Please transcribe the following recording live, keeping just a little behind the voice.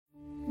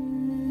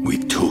We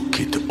took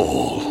it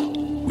all.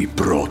 We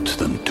brought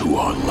them to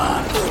our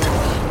land.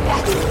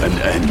 An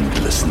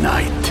endless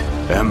night,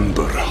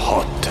 ember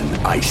hot and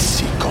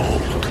icy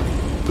cold.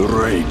 The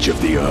rage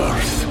of the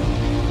earth.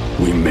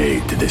 We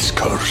made this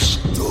curse.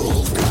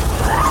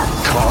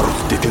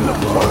 Carved it in the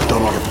blood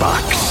on our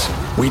backs.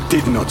 We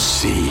did not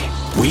see.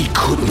 We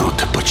could not,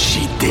 but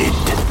she did.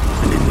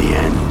 And in the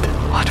end...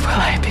 What will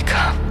I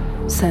become?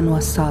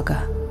 Senua's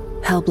Saga.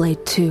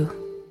 Hellblade 2.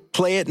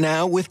 Play it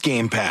now with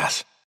Game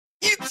Pass.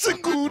 It's a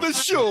good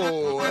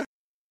show!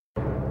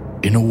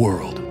 In a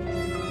world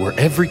where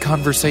every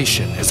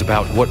conversation is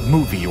about what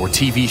movie or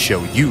TV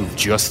show you've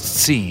just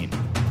seen,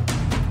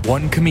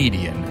 one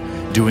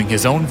comedian doing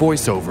his own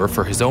voiceover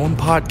for his own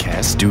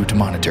podcast due to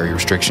monetary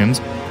restrictions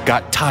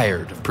got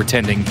tired of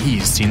pretending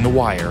he's seen The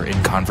Wire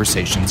in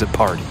conversations at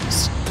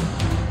parties.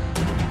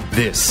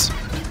 This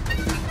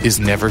is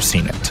Never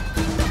Seen It.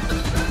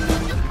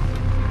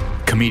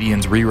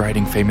 Comedians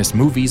rewriting famous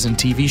movies and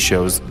TV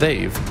shows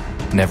they've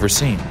never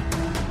seen.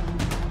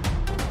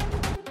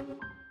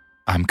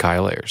 I'm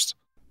Kyle Ayers.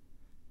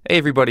 Hey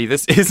everybody,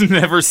 this is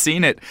Never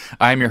Seen It.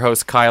 I'm your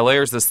host, Kyle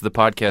Ayers. This is the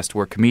podcast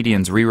where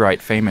comedians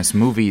rewrite famous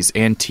movies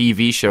and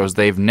TV shows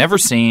they've never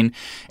seen,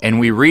 and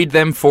we read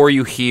them for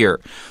you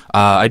here.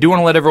 I do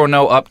want to let everyone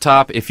know up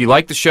top, if you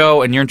like the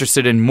show and you're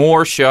interested in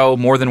more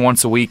than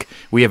once a week,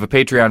 we have a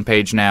Patreon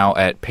page now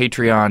at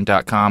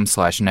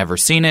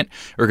patreon.com/neverseenit.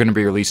 We're going to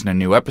be releasing a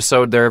new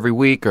episode there every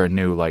week, or a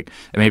new,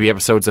 maybe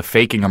episodes of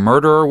Faking a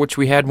Murderer, which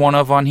we had one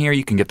of on here.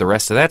 You can get the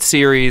rest of that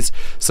series,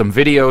 some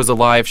videos of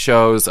live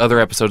shows, other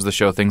episodes of the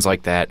show, things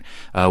like that.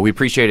 We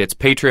appreciate it. It's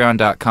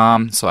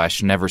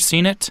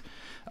patreon.com/neverseenit.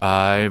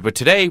 But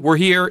today we're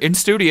here in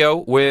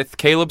studio with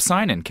Caleb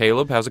Synan.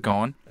 Caleb, how's it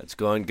going? It's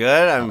going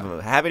good. I'm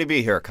happy to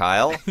be here,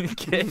 Kyle.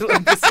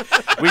 Caleb,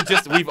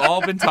 we've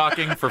all been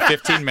talking for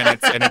 15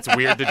 minutes, and it's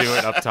weird to do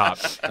it up top.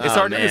 It's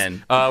hard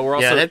man. We're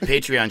also, that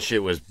Patreon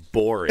shit was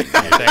boring.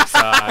 Thanks.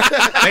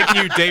 Thank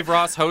you, Dave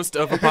Ross, host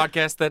of a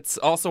podcast that's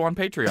also on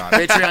Patreon.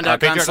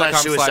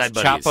 Patreon.com/suicide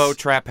buddies. Chapo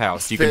Trap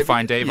House. You can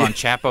find Dave on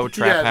Chapo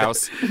Trap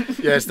House.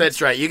 Yes,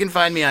 that's right. You can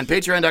find me on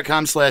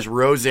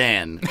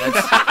patreon.com/Roseanne.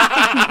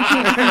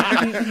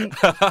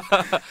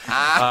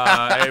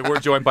 We're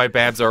joined by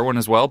Babs Irwin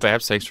as well.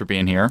 Babs, thanks for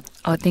being here.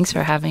 Oh, thanks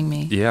for having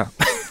me. Yeah.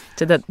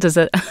 Does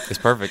that? It's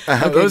perfect.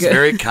 That was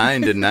very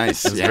kind and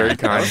nice. It was very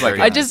kind.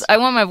 I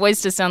want my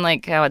voice to sound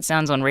like how it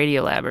sounds on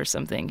Radiolab or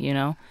something, you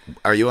know?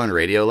 Are you on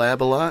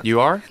Radiolab a lot?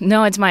 You are?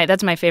 No, that's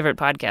my favorite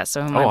podcast,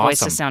 so I want my voice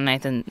to sound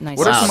nice and nice.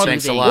 What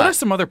are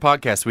some other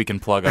podcasts we can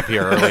plug up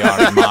here early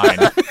on in mine?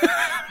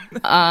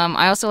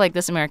 I also like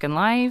This American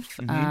Life.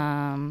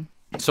 Mm-hmm.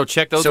 So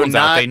check those ones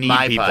out. They need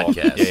my people.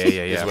 Podcast.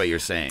 Yeah. Is what you're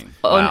saying.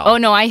 Oh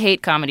no, I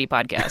hate comedy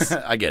podcasts.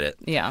 I get it.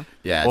 Yeah.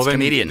 Yeah. Well, it's then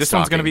comedians. This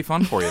one's going to be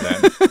fun for you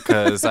then,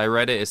 because I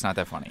read it. It's not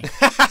that funny.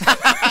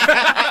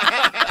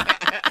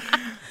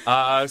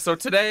 So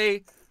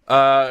today,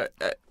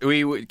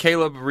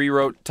 Caleb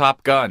rewrote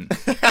Top Gun.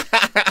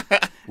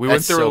 We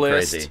went through a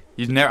list. Crazy.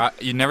 You've never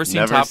seen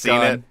Never Top seen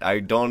Gun. it. I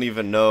don't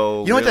even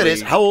know. You know what that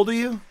is? How old are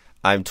you?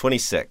 I'm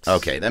 26.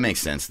 Okay, that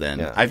makes sense then.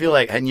 Yeah. I feel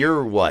like, and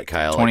you're what,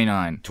 Kyle?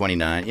 29.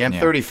 29. Yeah, I'm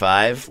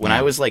 35. When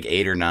I was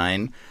 8 or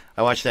 9,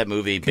 I watched that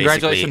movie basically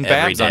Congratulations, every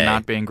Babs, day. on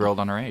not being grilled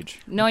on her age.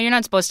 No, you're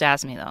not supposed to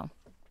ask me though.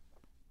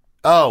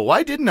 Oh,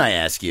 why didn't I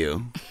ask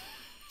you?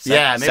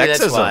 Yeah, maybe sexism.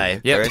 that's why.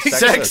 Yeah,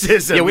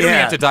 Sexism. Yeah, we don't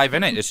have to dive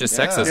in it. It's just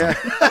sexism.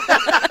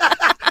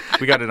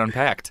 We got it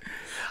unpacked.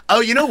 Oh,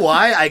 you know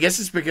why? I guess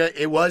it's because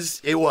it was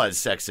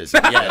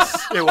sexism.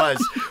 Yes, it was.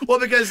 Well,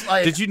 because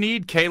did you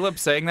need Caleb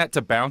saying that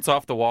to bounce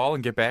off the wall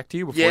and get back to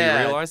you before you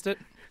realized it?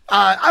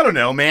 I don't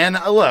know, man.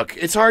 Look,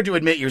 it's hard to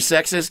admit you're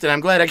sexist, and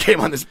I'm glad I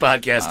came on this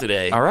podcast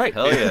today. All right.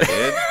 Hell yeah,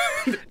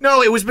 dude.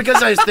 No, it was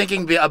because I was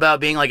thinking about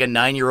being like a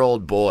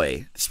 9-year-old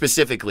boy,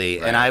 specifically,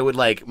 and I would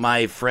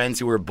my friends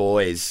who were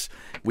boys.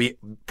 We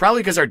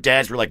probably because our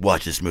dads were like,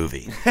 watch this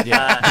movie.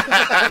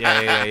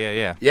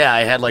 Yeah. Yeah,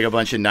 I had a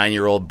bunch of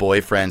 9-year-old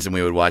boyfriends, and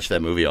we would watch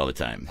that movie all the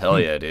time. Hell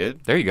yeah,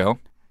 dude. There you go.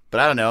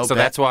 But I don't know. So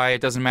that's why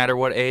it doesn't matter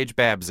what age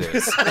Babs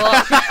is.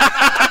 Well,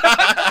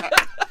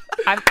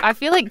 I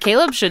feel like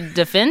Caleb should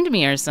defend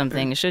me or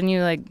something. Shouldn't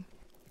you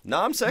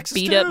No, I'm sexist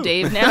beat too. up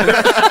Dave now?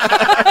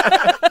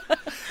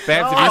 Babs,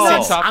 have you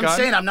seen Top Gun? I'm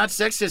saying I'm not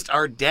sexist.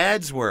 Our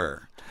dads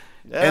were.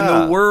 Yeah. And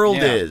the world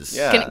is.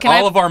 Yeah. Can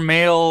All of our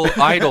male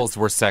idols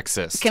were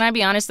sexist. Can I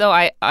be honest though?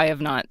 I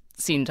have not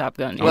seen Top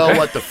Gun. Well,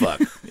 what the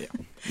fuck?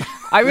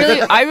 I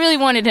really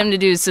wanted him to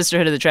do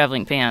Sisterhood of the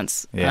Traveling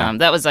Pants. Yeah.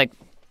 That was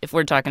if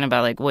we're talking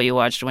about what you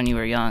watched when you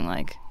were young,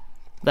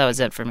 that was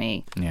it for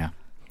me. Yeah.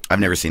 I've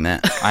never seen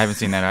that. I haven't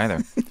seen that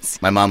either.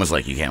 My mom was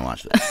like, you can't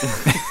watch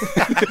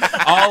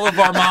that. All of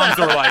our moms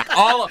were like,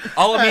 all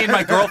of me and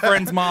my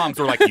girlfriend's moms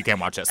were like, you can't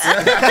watch this.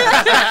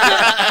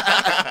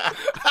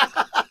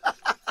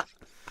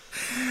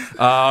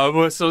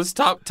 So this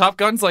Top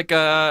Gun's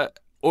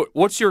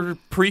what's your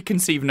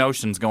preconceived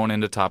notions going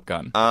into Top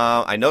Gun?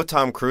 I know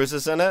Tom Cruise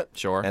is in it.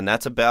 Sure. And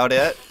that's about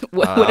it.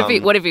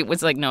 What if he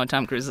was like, no,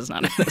 Tom Cruise is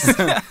not in this?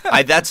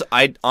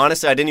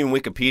 Honestly, I didn't even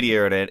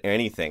Wikipedia it or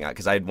anything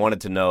because I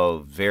wanted to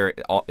know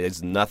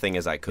as nothing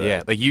as I could.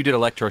 Yeah, like you did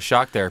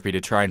electroshock therapy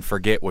to try and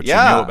forget what you knew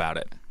about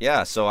it.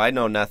 Yeah, so I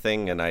know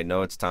nothing, and I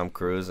know it's Tom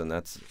Cruise, and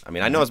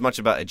I know as much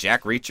about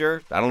Jack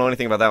Reacher. I don't know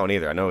anything about that one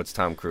either. I know it's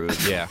Tom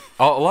Cruise. Yeah.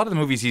 A lot of the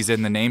movies he's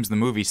in, the names in the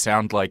movie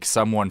sound like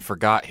someone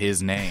forgot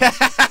his name.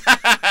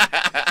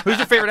 Who's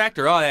your favorite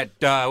actor? Oh,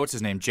 that, what's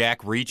his name?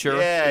 Jack Reacher?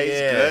 Yeah, he's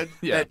good.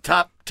 Yeah. That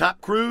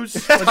Top Cruise?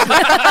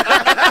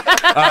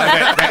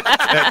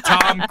 that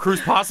Tom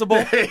Cruise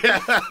Possible?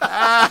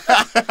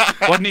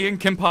 Wasn't he in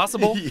Kim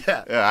Possible?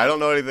 Yeah, I don't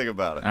know anything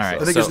about it. All right.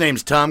 I think his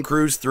name's Tom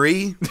Cruise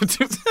 3.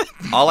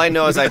 All I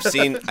know is I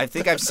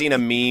think I've seen a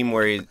meme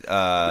where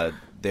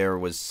there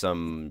was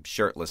some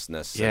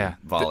shirtlessness in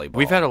volleyball.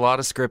 We've had a lot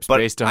of scripts but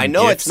based on I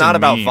know GIFs it's not and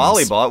about memes.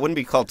 volleyball. It wouldn't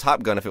be called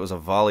Top Gun if it was a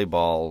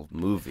volleyball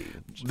movie.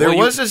 There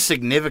was a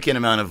significant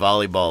amount of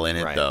volleyball in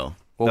it, Right. though.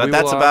 Well, But we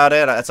that's will, about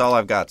it. That's all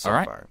I've got so all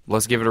right. far.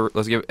 Let's give it.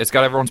 It's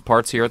got everyone's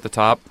parts here at the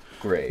top.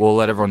 Great. We'll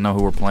let everyone know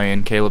who we're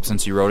playing. Caleb,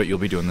 since you wrote it, you'll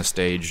be doing the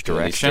stage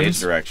directions. Stage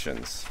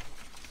directions.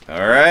 All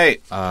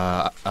right.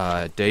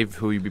 Dave,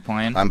 who you be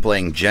playing? I'm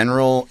playing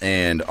General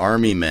and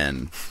Army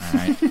Men. All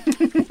right.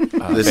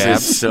 This Bab?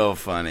 is so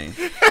funny.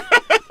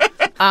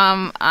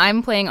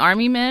 I'm playing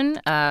Army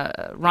Men,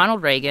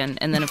 Ronald Reagan,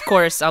 and then of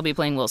course I'll be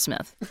playing Will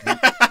Smith.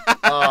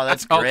 Oh,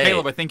 that's Oh, great.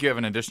 Caleb, I think you have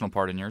an additional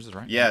part in yours, is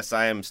right? Yes,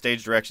 I am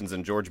stage directions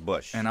and George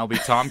Bush. And I'll be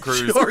Tom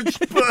Cruise, George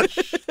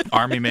Bush.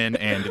 Army Men,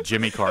 and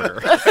Jimmy Carter.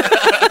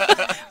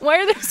 Why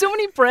are there so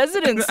many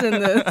presidents in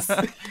this?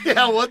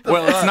 Yeah, what the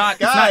Well, fuck? it's not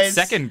Guys,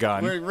 Second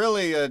Gun. We're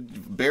really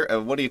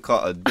what do you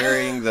call it?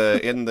 Burying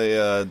in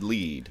the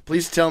lead.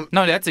 Please tell me.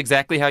 No, that's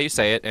exactly how you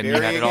say it, and you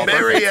had it all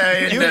Burying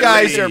perfect. You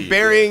guys are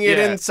burying it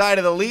inside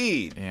of the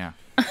lead. Yeah.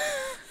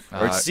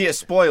 Or see a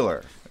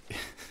spoiler.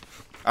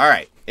 All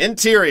right.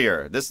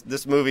 Interior.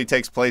 This movie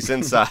takes place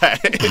inside.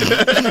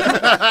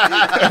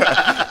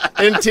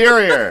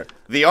 Interior.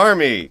 The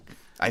Army.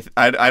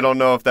 I don't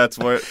know if that's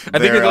what I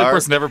think the other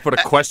person never put a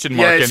question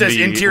mark Yeah, it in says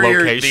the interior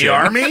location. the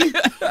Army?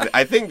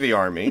 I think the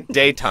Army.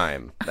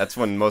 Daytime. That's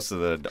when most of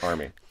the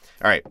Army.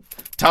 All right.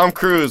 Tom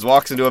Cruise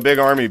walks into a big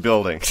Army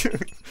building.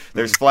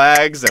 There's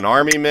flags and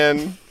Army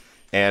men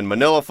and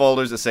manila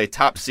folders that say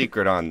top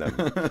secret on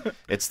them.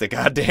 It's the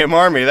goddamn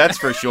Army, that's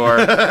for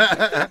sure.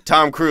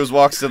 Tom Cruise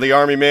walks to the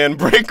Army man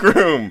break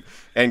room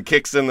and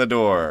kicks in the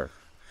door.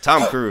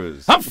 Tom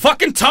Cruise. I'm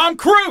fucking Tom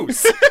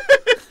Cruise!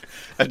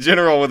 A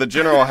general with a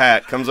general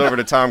hat comes over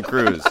to Tom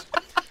Cruise.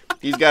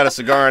 He's got a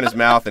cigar in his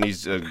mouth, and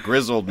he's a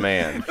grizzled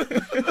man.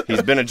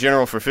 He's been a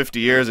general for 50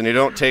 years, and he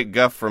don't take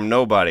guff from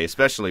nobody,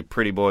 especially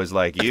pretty boys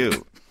like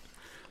you.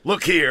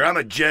 Look here, I'm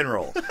a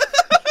general.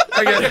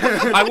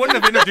 I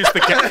wouldn't have introduced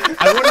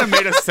I wouldn't have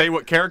made us say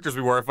what characters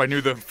we were if I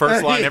knew the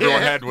first line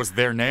everyone had was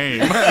their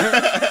name.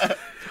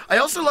 I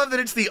also love that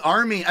it's the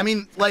Army. I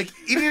mean, like,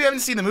 even if you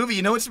haven't seen the movie,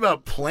 you know it's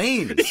about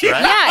planes, right?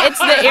 Yeah, it's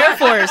the Air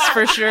Force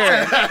for sure.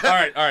 All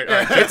right.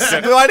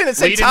 Well, I didn't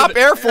say Lead top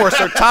into Air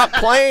Force or top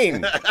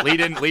plane.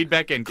 Lead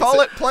back in. Call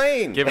it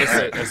plane. Give us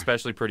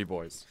especially pretty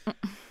boys.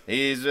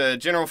 He's a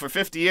general for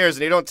 50 years,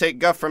 and he don't take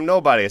guff from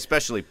nobody,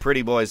 especially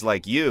pretty boys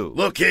like you.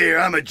 Look here,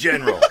 I'm a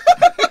general.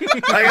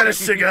 I got a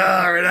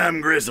cigar and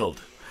I'm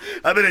grizzled.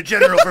 I've been a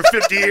general for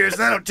 50 years,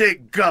 and I don't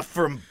take guff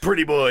from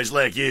pretty boys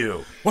like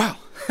you. Wow.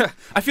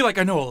 I feel like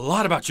I know a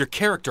lot about your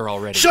character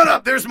already. Shut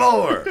up, there's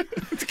more.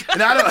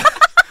 And I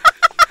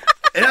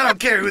don't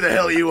care who the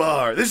hell you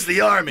are. This is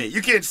the Army.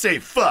 You can't say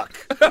fuck.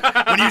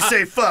 When you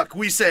say fuck,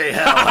 we say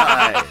hell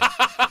high.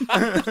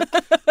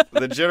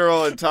 The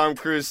general and Tom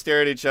Cruise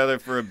stare at each other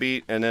for a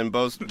beat and then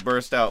both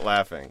burst out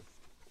laughing.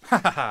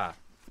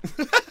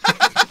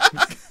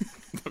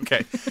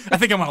 Okay. I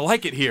think I'm going to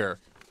like it here.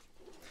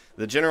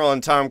 The general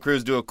and Tom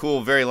Cruise do a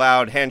cool, very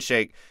loud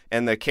handshake,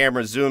 and the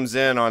camera zooms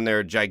in on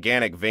their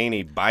gigantic,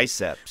 veiny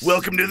biceps.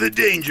 Welcome to the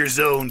danger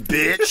zone,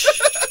 bitch.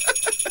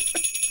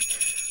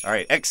 All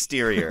right,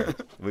 exterior.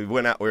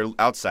 We're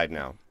outside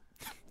now.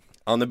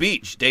 On the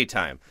beach,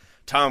 daytime.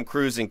 Tom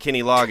Cruise and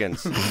Kenny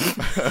Loggins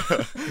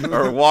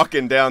are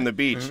walking down the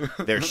beach.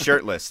 They're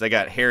shirtless. They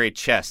got hairy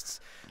chests.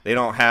 They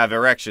don't have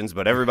erections,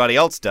 but everybody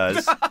else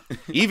does.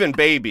 Even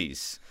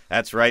babies.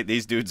 That's right,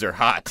 these dudes are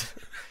hot.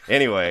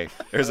 Anyway,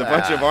 there's a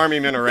bunch of Army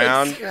men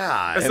around.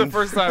 God. That's the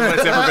first time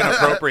it's ever been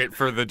appropriate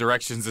for the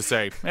directions to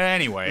say,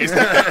 anyways.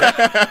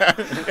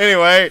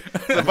 Anyway,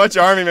 there's a bunch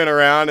of Army men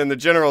around, and the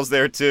general's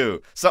there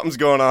too. Something's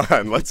going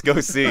on. Let's go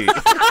see.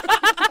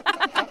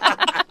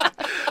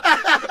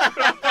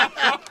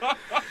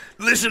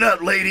 Listen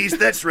up, ladies.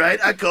 That's right.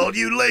 I called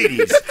you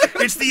ladies.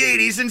 It's the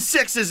 80s, and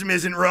sexism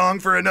isn't wrong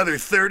for another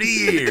 30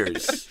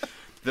 years.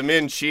 The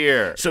men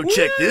cheer. So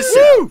check this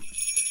out.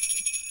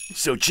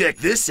 So check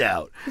this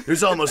out.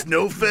 There's almost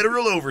no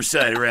federal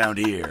oversight around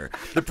here.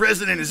 The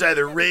president is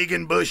either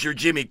Reagan, Bush, or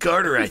Jimmy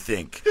Carter, I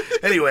think.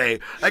 Anyway,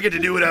 I get to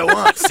do what I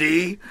want,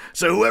 see?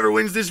 So whoever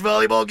wins this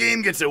volleyball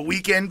game gets a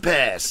weekend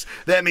pass.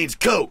 That means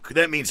Coke.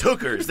 That means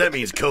hookers. That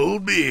means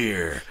cold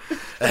beer.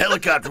 A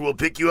helicopter will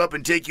pick you up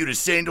and take you to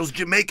Sandals,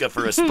 Jamaica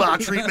for a spa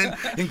treatment,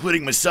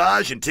 including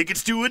massage and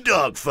tickets to a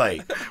dog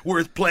fight.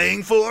 Worth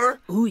playing for?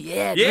 Ooh,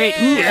 yeah, Yeah.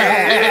 great. Ooh,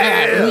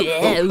 Yeah. ooh,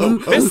 yeah, ooh.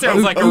 This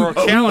sounds like a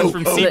challenge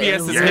from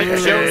CBS's yeah. hit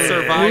show Ooh,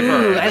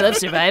 Survivor. I love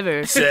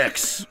Survivor.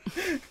 Sex.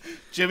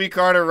 Jimmy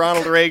Carter,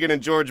 Ronald Reagan,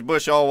 and George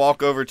Bush all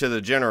walk over to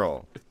the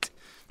general.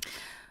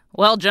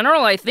 Well,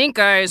 General, I think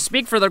I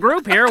speak for the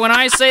group here when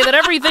I say that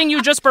everything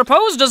you just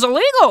proposed is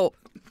illegal.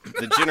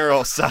 The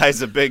general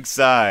sighs a big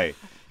sigh.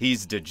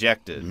 He's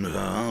dejected.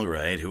 All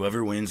right,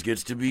 whoever wins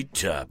gets to be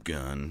Top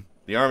Gun.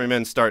 The army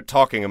men start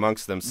talking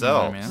amongst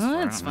themselves. Oh,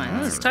 that's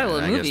fine. That's the title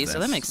of the I guess movie, so that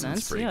that's- makes that's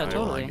sense. pretty Yeah, cool,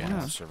 totally. I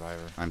Yeah.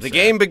 Survivor. The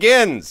game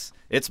begins.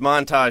 It's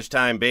montage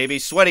time, baby.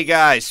 Sweaty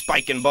guys,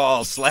 spiking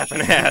balls,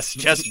 slapping ass,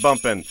 chest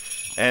bumping,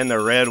 and the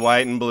red,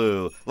 white, and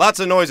blue. Lots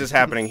of noises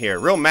happening here.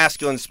 Real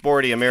masculine,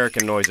 sporty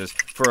American noises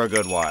for a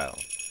good while.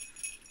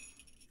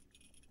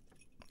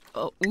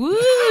 Oh,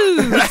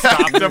 woo!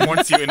 Stop them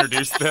once you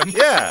introduce them.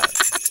 Yeah.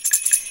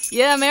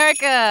 Yeah,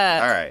 America.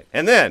 All right.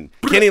 And then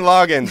Kenny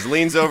Loggins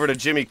leans over to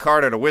Jimmy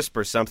Carter to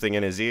whisper something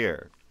in his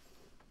ear.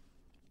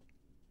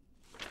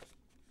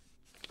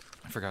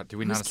 I forgot. Do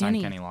we Who's not assign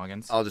Kenny? Kenny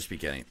Loggins? I'll just be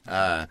Kenny.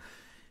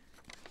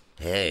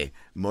 Hey,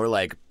 more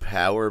like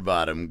power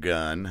bottom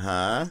gun,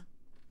 huh?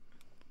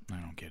 I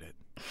don't get it.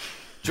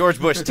 George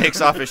Bush takes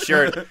off his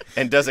shirt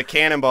and does a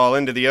cannonball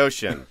into the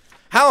ocean.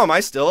 How am I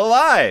still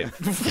alive?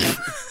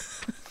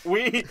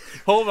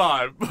 Hold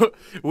on.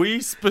 We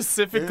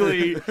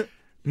specifically,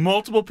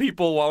 multiple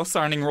people while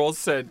signing roles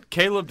said,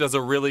 Caleb does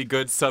a really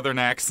good Southern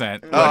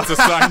accent. Let's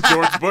assign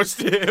George Bush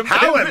to him.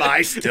 How am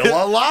I still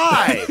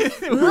alive?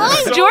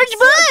 I'm George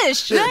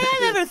Bush. I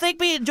never think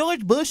being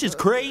George Bush is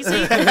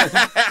crazy.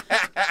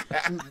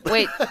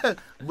 Wait,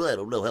 Well, I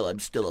don't know how I'm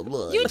still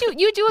alive.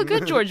 you do a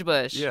good George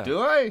Bush. Yeah. Do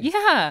I?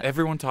 Yeah.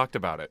 Everyone talked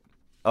about it.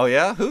 Oh,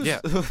 yeah? Who's? Yeah.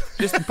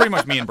 Just pretty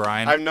much me and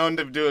Brian. I'm known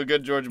to do a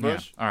good George Yeah.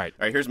 Bush. All right.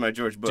 All right, here's my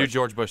George Bush. Do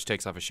George Bush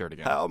takes off his shirt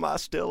again. How am I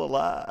still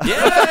alive? Yeah.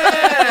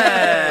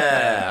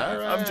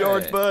 All I'm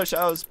George Bush.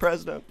 I was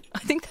president. I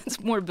think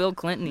that's more Bill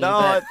Clinton.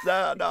 No, it's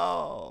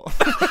no.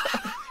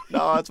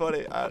 No, it's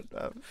funny. All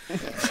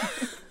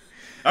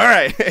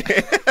right.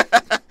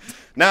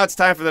 Now it's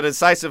time for the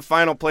decisive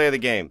final play of the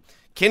game.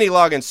 Kenny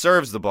Loggins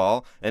serves the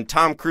ball, and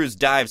Tom Cruise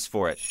dives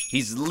for it.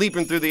 He's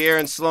leaping through the air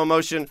in slow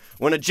motion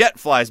when a jet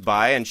flies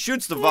by and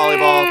shoots the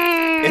volleyball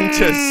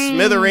into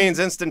smithereens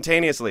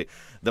instantaneously.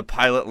 The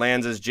pilot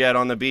lands his jet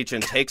on the beach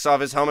and takes off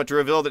his helmet to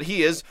reveal that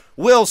he is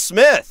Will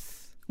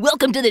Smith.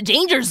 Welcome to the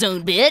danger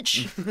zone,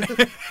 bitch.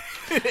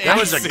 That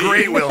was a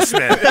great Will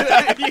Smith.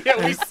 Yeah,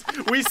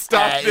 we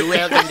stopped it.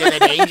 Welcome to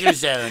the danger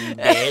zone,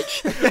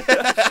 bitch.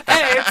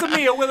 Hey, it's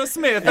Emil Will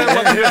Smith. And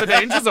welcome to the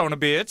danger zone,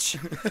 bitch.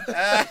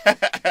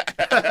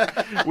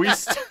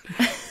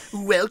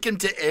 Welcome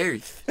to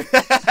Earth.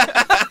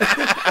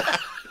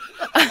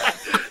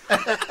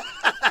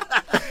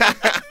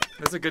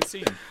 That's a good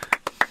scene.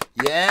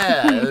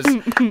 Yeah,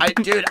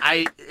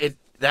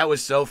 that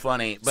was so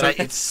funny. But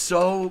it's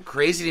so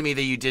crazy to me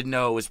that you didn't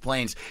know it was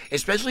planes,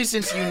 especially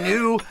since you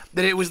knew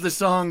that it was the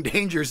song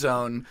 "Danger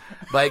Zone"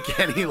 by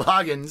Kenny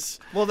Loggins.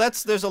 Well,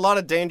 there's a lot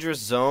of dangerous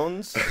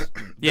zones.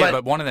 Yeah, But-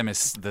 but one of them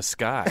is the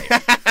sky.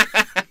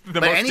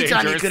 But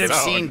anytime you could have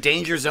seen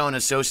Danger Zone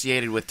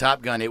associated with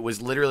Top Gun, it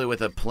was literally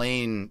with a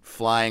plane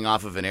flying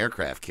off of an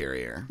aircraft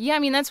carrier. Yeah, I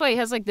mean, that's why he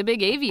has, like, the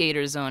big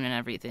aviator zone and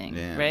everything,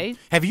 Yeah. right?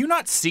 Have you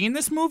not seen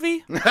this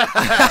movie?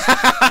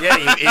 Yeah,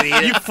 you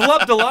idiot. You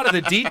flubbed a lot of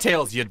the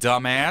details, you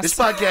dumbass. This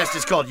podcast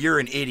is called "You're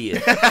an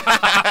Idiot."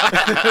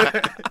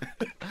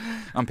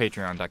 On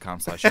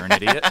patreon.com/you're an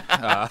idiot.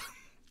 I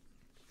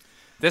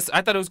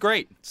thought it was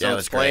great. So Yeah, it it's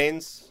was great.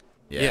 planes.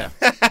 Yeah.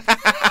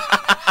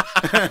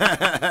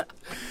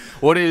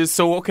 What is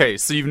so okay?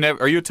 So you've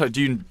never are you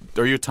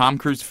a Tom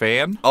Cruise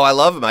fan? Oh, I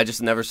love him. I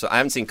just never saw. I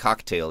haven't seen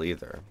Cocktail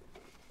either.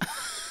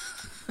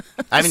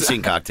 I haven't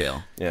seen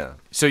Cocktail. Yeah.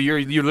 So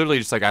you're literally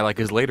just like I like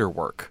his later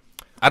work.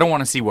 I don't want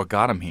to see what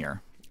got him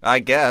here. I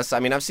guess. I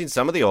mean, I've seen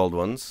some of the old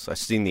ones. I've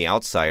seen The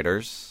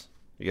Outsiders.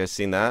 You guys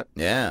seen that?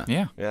 Yeah.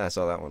 Yeah, Yeah, I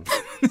saw that one.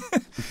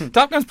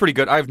 Top Gun's pretty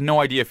good. I have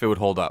no idea if it would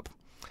hold up.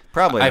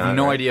 Probably. I have not,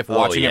 no right? idea if Oh,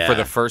 watching it for yeah.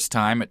 the first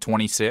time at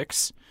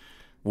 26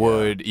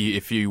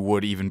 if you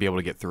would even be able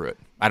to get through it.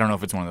 I don't know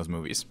if it's one of those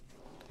movies,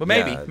 but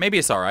maybe Yeah. maybe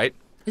it's all right.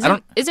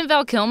 Isn't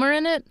Val Kilmer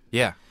in it?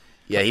 Yeah.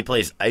 Yeah, he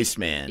plays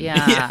Iceman.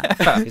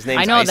 Yeah. His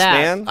name's I know that.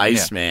 Iceman?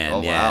 Iceman,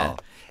 Oh, yeah. wow.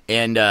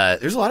 And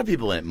there's a lot of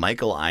people in it.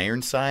 Michael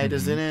Ironside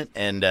is in it,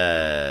 and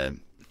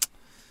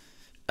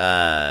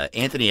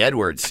Anthony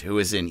Edwards, who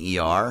is in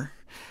ER.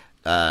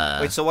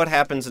 Wait, so what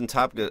happens in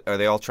Top Gun? Are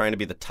they all trying to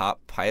be the top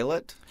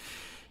pilot?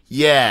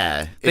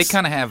 Yeah, They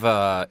kind of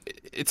have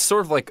it's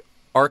sort of like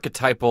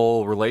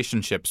archetypal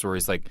relationships where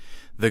he's like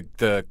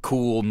the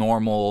cool,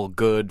 normal,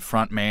 good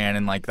front man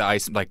and like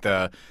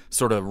the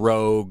sort of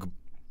rogue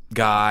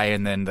guy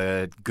and then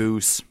the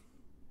goose.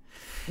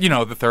 You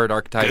know, the third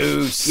archetype.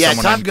 Goose. Yeah,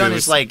 Someone Top named Gun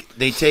Goose. is like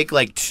they take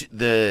like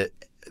the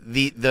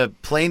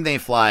plane they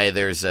fly.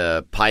 There's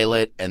a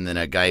pilot and then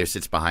a guy who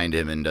sits behind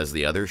him and does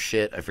the other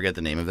shit. I forget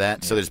the name of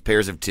that. So there's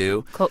pairs of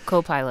two.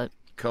 Co-pilot.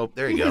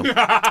 There you go.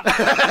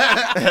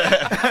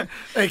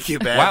 Thank you,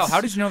 Babs. Wow,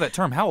 how did you know that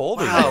term? How old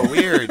are you? Wow,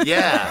 weird.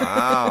 Yeah.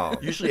 Wow.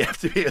 Usually you have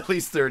to be at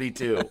least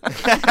 32.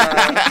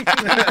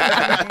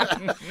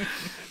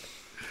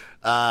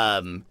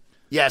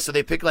 Yeah, so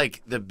they pick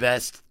like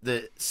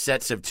the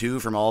sets of two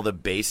from all the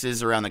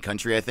bases around the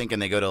country, I think,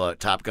 and they go to a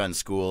Top Gun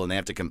school and they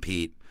have to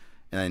compete,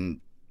 and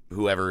then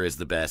whoever is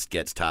the best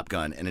gets Top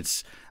Gun,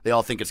 and they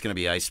all think it's going to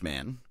be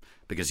Iceman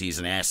because he's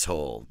an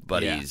asshole,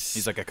 but Yeah,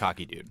 he's like a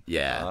cocky dude.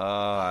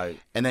 yeah.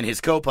 And then his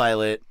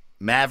co-pilot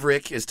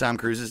Maverick is Tom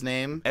Cruise's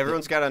name.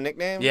 Everyone's got a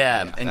nickname?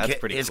 Yeah, and that's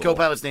pretty his cool.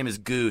 co-pilot's name is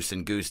Goose,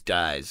 and Goose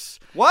dies.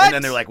 What? And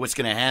then they're like, "What's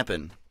going to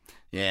happen?"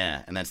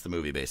 Yeah, and that's the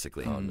movie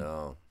basically. Oh,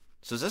 no.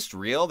 So is this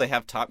real? They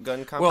have Top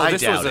Gun competition? Well, I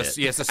this doubt was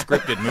it. it's a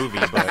scripted movie,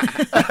 but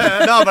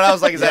No, but I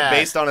was like, is that Yeah.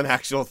 based on an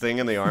actual thing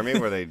in the Army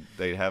where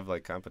they have,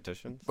 like,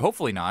 competitions?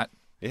 hopefully not.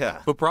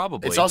 Yeah. But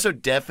probably. It's also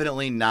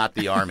definitely not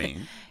the Army.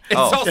 It's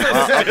Oh, also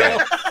well, okay.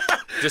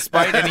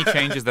 despite any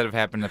changes that have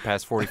happened in the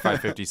past 45,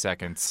 50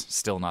 seconds,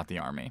 still not the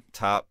Army.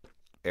 Top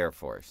Air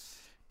Force.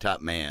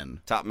 Top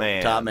Man. Top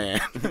Man. Top Man.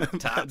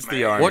 That's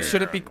the Army. What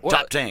should it be?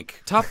 Top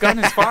Tank. Top Gun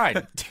is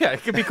fine. Yeah,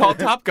 it could be called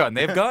Top Gun.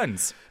 They have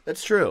guns.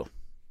 That's true.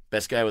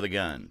 Best guy with a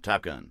gun.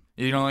 Top Gun.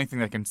 The only thing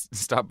that can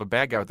stop a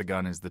bad guy with a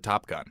gun is the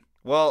Top Gun.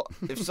 Well,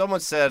 if someone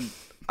said,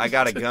 I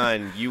got a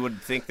gun, you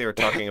would think they were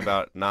talking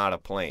about not a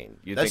plane.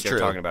 You'd That's think they true.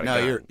 were talking about a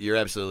no, gun. you're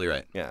absolutely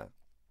right. Yeah.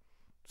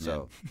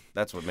 So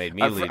that's what made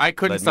me I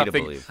couldn't led stop me to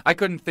thinking. believe. I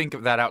couldn't think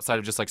of that outside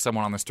of just like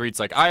someone on the streets,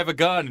 like I have a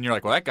gun, and you're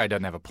like, well, that guy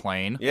doesn't have a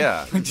plane.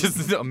 Yeah.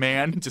 Just a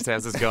man just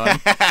has his gun.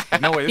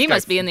 No way. He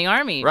must be in the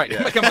Army. Right.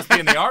 Like I must be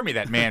in the Army.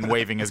 That man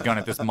waving his gun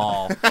at this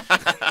mall.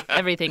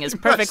 Everything is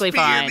perfectly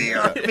Must be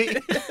in fine.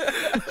 the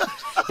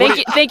Army.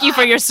 Thank you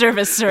for your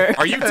service, sir.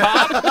 Are you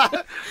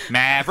Top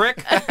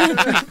Maverick?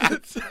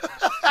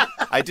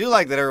 I do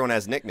like that everyone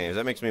has nicknames.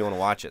 That makes me want to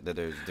watch it. That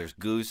there's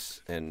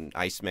Goose and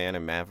Iceman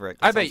and Maverick.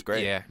 That I sounds bet.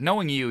 great. Yeah.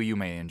 Knowing you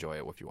may enjoy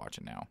it if you watch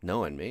it now.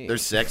 Knowing me.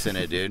 There's sex in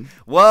it, dude.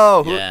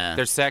 Whoa. Yeah.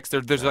 There's sex.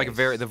 There's like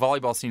the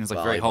volleyball scene is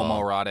like very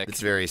Volleyball. homoerotic.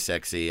 It's very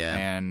sexy, yeah.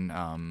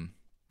 And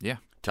yeah.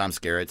 Tom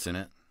Skerritt's in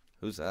it.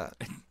 Who's that?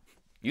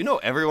 You know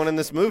everyone in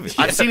this movie.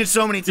 I've seen it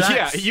so many times.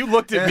 Yeah, you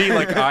looked at me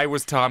like I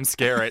was Tom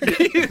Skerritt.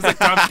 It's like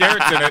Tom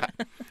Skerritt's in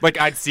it. Like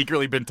I'd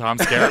secretly been Tom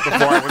Skerritt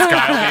before I was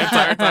Kyle the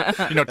entire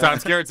time. You know, Tom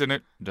Skerritt's in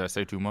it. Did I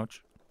say too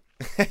much?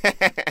 Yeah,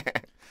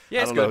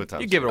 it's don't know who good.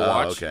 Tom You give it a Skerritt-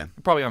 watch. Oh, okay.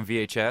 Probably on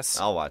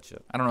VHS. I'll watch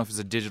it. I don't know if it's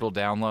a digital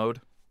download.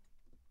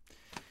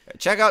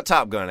 Check out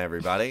Top Gun,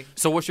 everybody.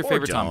 So, what's your Or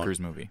favorite Tom don't.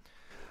 Cruise movie?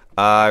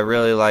 I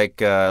really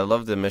like. I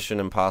love the Mission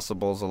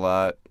Impossibles a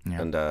lot,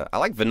 Yeah. and I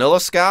like Vanilla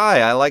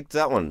Sky. I liked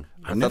that one.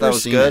 I thought never that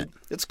was seen good. it.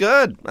 It's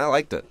good. I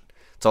liked it.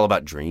 It's all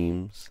about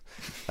dreams,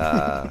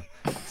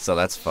 so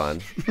that's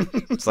fun.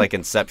 It's like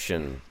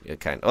Inception,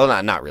 kind of.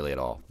 Well, not really at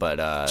all,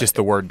 but Just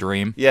the word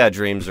dream. yeah,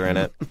 dreams are in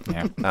it.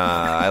 Yeah.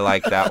 I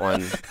like that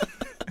one.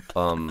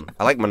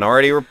 I like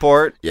Minority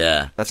Report.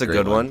 Yeah. That's a great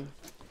good one.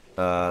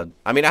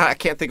 I mean, I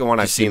can't think of one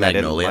I've seen seen that I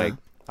didn't Magnolia? like.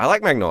 I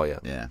like Magnolia.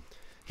 Yeah.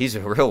 He's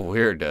a real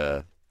weird.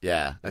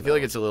 Yeah. I feel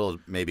like it's a little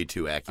maybe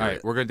too All accurate.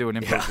 right, we're gonna do an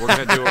improv.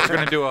 We're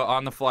gonna do a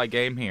on the fly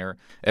game here.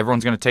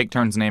 Everyone's gonna take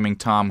turns naming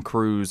Tom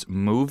Cruise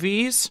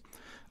movies,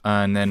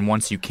 and then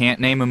once you can't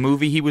name a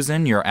movie he was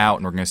in, you're out,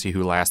 and we're gonna see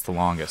who lasts the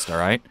longest. All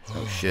right?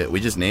 Oh, shit. We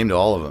just named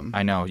all of them.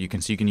 I know you can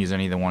use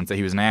any of the ones that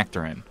he was an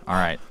actor in. All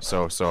right,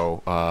 so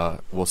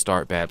we'll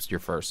start. Babs, you're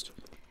first.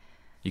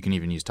 You can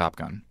even use Top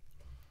Gun.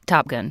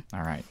 Top Gun.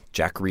 All right.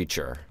 Jack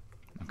Reacher.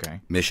 Okay.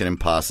 Mission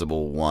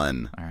Impossible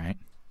 1. All right.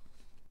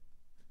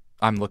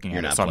 I'm looking You're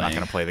at it, not so I'm not playing.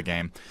 going to play the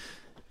game.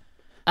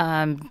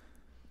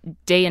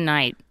 Day and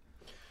Night.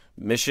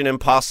 Mission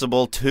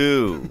Impossible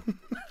 2.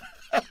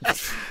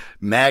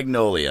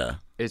 Magnolia.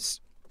 It's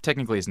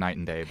technically it's night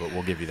and day, but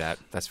we'll give you that.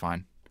 That's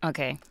fine.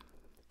 Okay.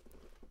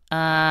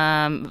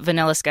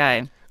 Vanilla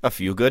Sky. A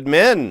Few Good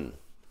Men.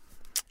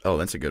 Oh,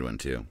 that's a good one,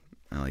 too.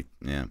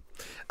 Yeah.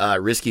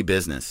 Risky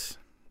Business.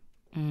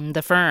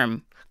 The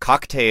Firm.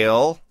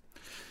 Cocktail.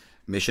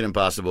 Mission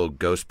Impossible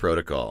Ghost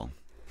Protocol.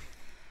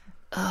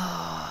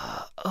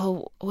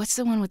 Oh, what's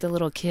the one with the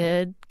little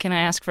kid? Can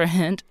I ask for a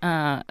hint?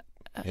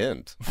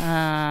 Hint.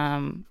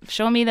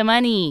 Show me the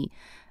money.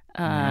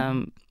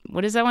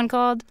 What is that one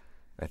called?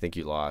 I think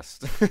you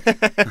lost.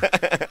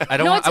 I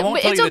don't. No, I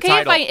won't tell it's you okay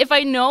the title. if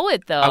I know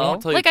it though. I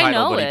won't tell you like the title,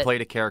 I know but it. he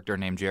played a character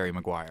named Jerry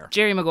Maguire.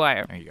 Jerry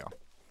Maguire. There you go.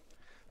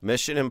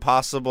 Mission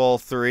Impossible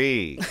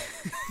 3.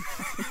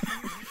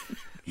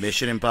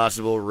 Mission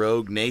Impossible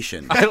Rogue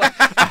Nation.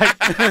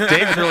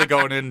 Dave's really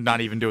going in, not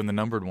even doing the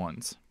numbered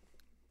ones.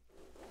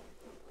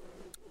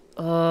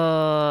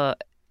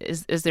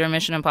 Is there a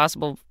Mission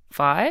Impossible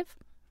 5?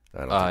 I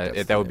don't think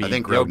that's That would be I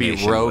think that would Rogue be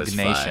Nation Rogue was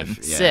Nation. 5.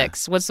 Yeah.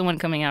 6. What's the one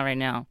coming out right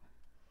now?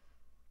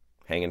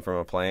 Hanging from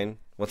a Plane.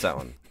 What's that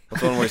one?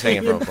 What's the one where he's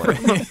hanging from a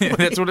plane?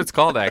 That's what it's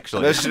called,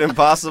 actually. Mission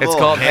Impossible. It's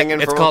called Hanging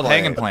It's from called a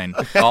plane. Hanging Plane.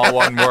 All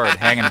one word,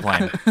 Hanging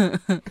Plane.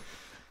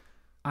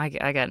 I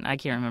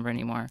can't remember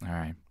anymore. All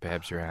right,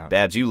 Babs, you're out.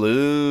 Babs, you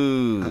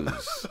lose.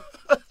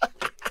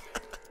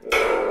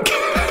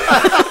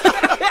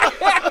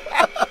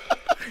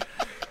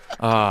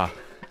 All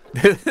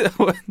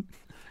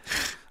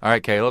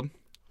right, Caleb.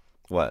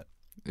 What?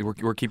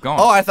 We're keep going.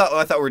 Oh, I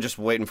thought we were just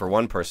waiting for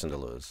one person to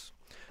lose.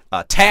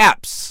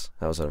 Taps.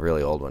 That was a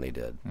really old one he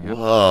did.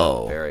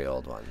 Whoa. Very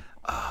old one.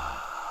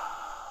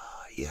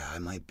 Yeah, I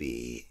might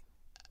be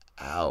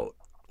out,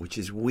 which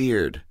is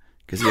weird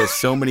because he has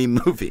so many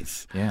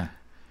movies. Yeah.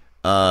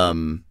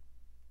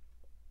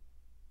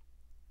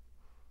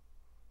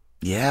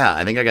 Yeah,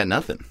 I think I got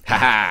nothing.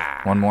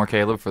 One more,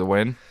 Caleb, for the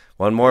win.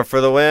 One more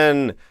for the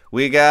win.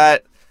 We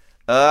got.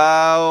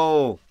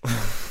 Oh.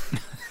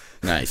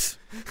 Nice.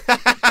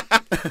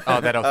 Oh,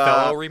 that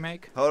Othello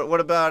remake? What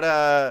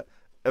about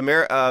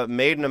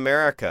Made in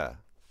America?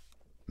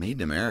 Made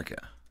in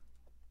America.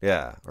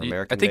 Yeah, or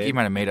American I think Made? you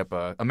might have made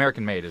up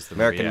American Made is the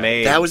American movie, yeah.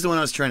 Made. That was the one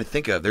I was trying to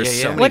think of. There's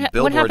Yeah, so yeah. many What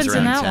billboards happens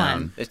in around that town.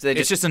 one?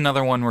 It's just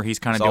another one where he's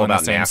kind of It's all doing the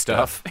about same NAFTA.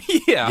 stuff.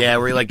 Yeah. Yeah,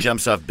 where he like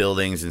jumps off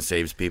buildings and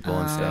saves people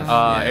and stuff.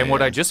 And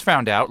what I just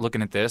found out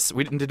looking at this,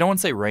 did no one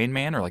say Rain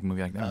Man or like a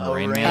movie like that?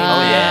 Rain Man.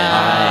 Oh,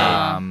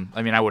 yeah.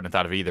 I mean, I wouldn't have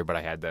thought of either, but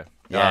I had to.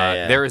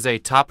 Yeah. There is a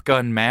Top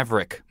Gun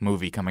Maverick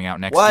movie coming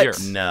out next What? year.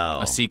 No.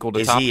 A sequel to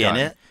Is Top he Gun.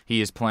 in it?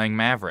 He is playing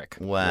Maverick.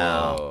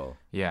 Wow. Whoa.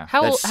 Yeah.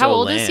 How That's how so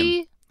old is lame.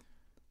 he?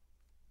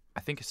 I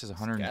think it says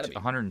gotta 100, be.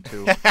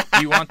 102.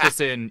 Do you want this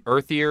in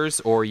Earth years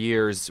or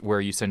years where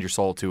you send your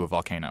soul to a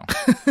volcano?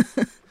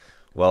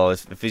 Well,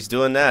 if he's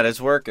doing that, it's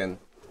working.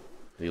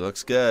 He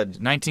looks good.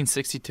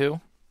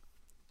 1962?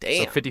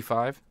 Damn. So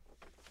 55?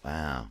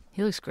 Wow.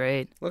 He looks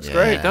great. Looks Yeah.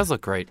 great. It does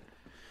look great.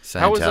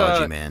 Scientology,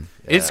 was, man.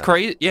 It's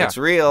crazy. Yeah. It's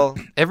real.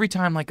 Every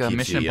time like a Keeps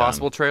Mission you young.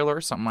 Impossible trailer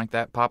or something like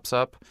that pops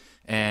up,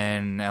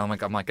 and I'm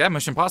like, that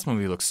Mission Impossible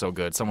movie looks so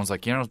good. Someone's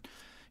like, you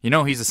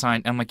know, he's a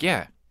sign. I'm like,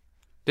 yeah,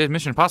 the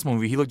Mission Impossible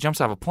movie. He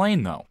jumps out of a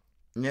plane though.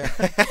 Yeah.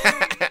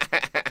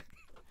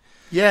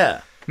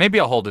 Yeah. Maybe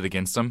I'll hold it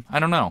against him. I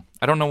don't know.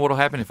 I don't know what'll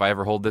happen if I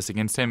ever hold this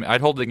against him.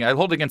 I'd hold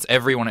it against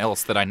everyone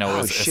else that I know Oh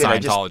is a shit! I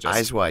just Scientologist.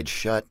 eyes wide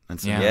shut.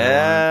 That's Yeah. another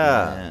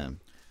Yeah. one.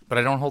 But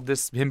I don't hold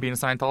him being a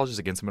Scientologist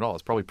against him at all.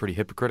 It's probably pretty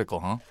hypocritical,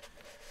 huh?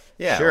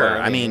 Yeah. Sure.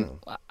 well, I mean,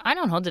 I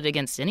don't hold it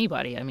against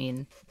anybody. I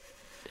mean,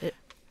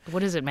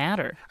 what does it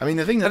matter? I mean,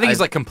 the thing that I think he's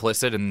like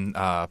complicit in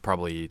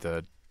probably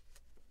the.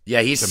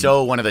 yeah, he's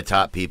so one of the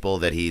top people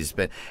that he's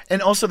been.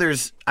 And also,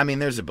 there's a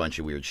bunch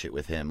of weird shit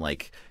with him.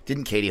 Like,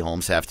 didn't Katie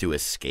Holmes have to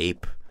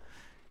escape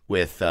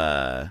with?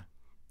 Yeah,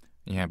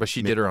 but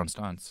she did her own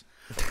stunts.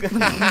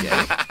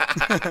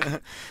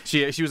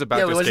 She was about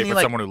Yeah, to but wasn't escape, he but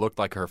like- someone who looked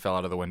like her fell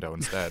out of the window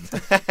instead.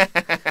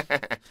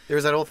 There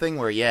was that whole thing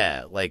where,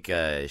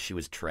 she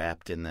was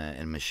trapped in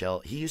Michelle.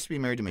 He used to be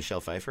married to Michelle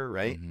Pfeiffer,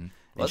 right? Mm-hmm.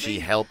 And she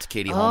helped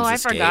Katie Oh, Holmes I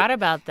escape. forgot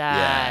about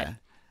that. Yeah.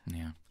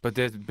 Yeah, but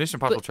the Mission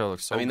Impossible trailer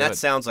looks so I mean, good. that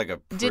sounds like a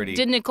pretty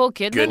Did Nicole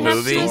Kidman good have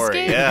movie. to story.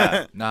 escape?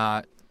 Yeah.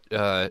 Nah,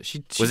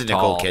 she's Was it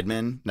tall. Nicole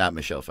Kidman, not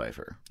Michelle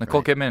Pfeiffer?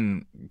 Nicole right?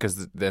 Kidman,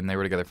 because then they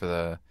were together for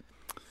the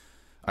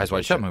Eyes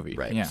Wide Shut movie.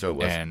 Right, Yeah. so it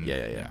was- And,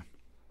 yeah.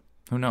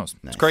 Who knows?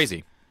 Nice. It's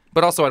crazy.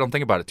 But also, I don't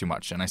think about it too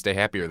much, and I stay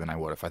happier than I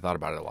would if I thought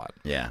about it a lot.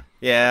 Yeah.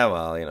 Yeah,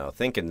 well,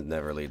 thinking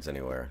never leads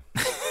anywhere.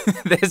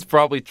 That's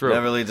probably true.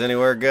 Never leads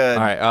anywhere good.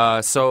 All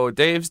right, so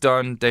Dave's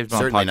done a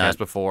Certainly podcast not.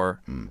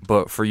 before,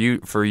 but for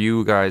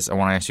you guys, I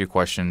want to ask you a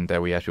question that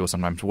we ask people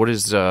sometimes. What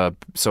is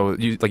so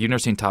you've never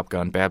seen Top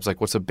Gun? Babs, like,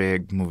 what's a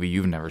big movie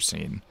you've never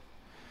seen?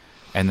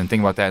 And then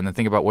think about that, and then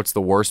think about what's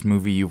the worst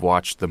movie you've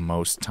watched the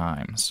most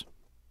times.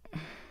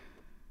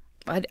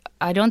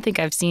 I don't think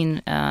I've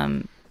seen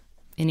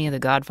any of the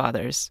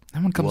Godfathers.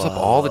 That one comes up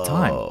all the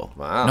time.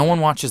 Wow. No one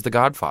watches The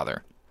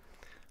Godfather.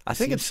 I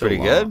think it's Seems so pretty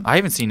long. good. I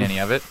haven't seen any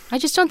of it. I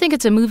just don't think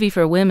it's a movie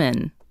for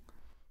women.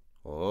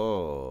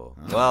 Oh.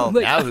 Well,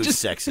 Now who's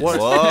sexist?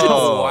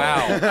 whoa.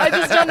 Wow. I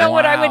just don't know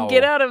what I Wow. would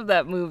get out of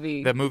that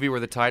movie. That movie where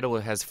the title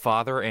has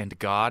Father and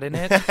God in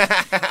it.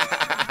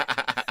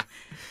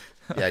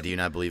 Yeah, do you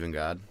not believe in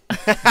God?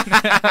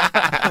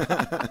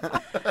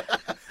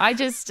 I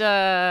just,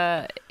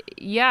 I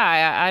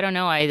don't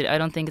know. I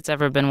don't think it's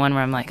ever been one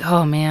where I'm like,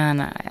 oh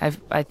man,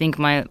 I think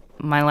my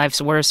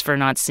life's worse for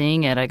not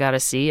seeing it. I got to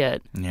see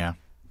it. Yeah.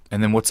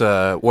 And then what's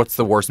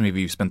the worst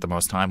movie you've spent the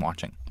most time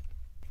watching?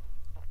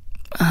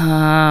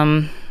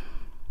 Well,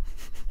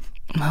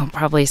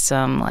 probably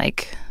some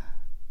like.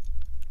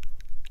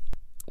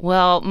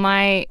 Well,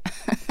 my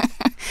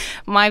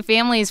my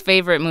family's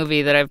favorite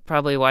movie that I've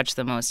probably watched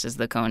the most is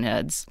The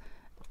Coneheads,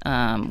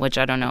 which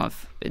I don't know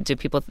if do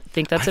people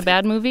think that's a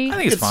bad movie. I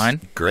think it's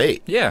fine.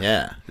 Great. Yeah.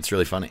 Yeah. It's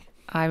really funny.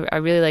 I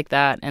really like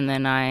that, and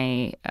then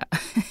I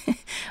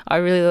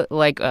really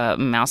like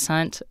Mouse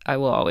Hunt. I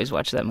will always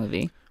watch that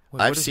movie.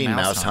 What I've is seen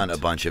Mouse Hunt a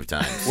bunch of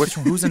times.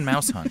 Who's in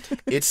Mouse Hunt?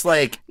 It's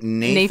like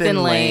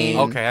Nathan Lane.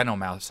 Okay, I know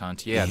Mouse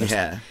Hunt. Yeah.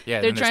 Yeah.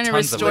 They're then there's trying to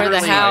tons of restore the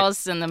them.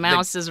 house, and the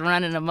mouse is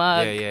running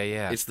amok.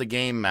 Yeah. It's the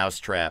game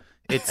Mousetrap.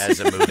 as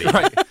a movie.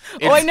 Right.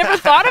 Oh, I never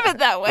thought of it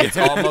that way. It's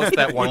almost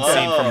that one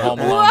scene from Home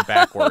Alone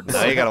backwards.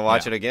 Now you got to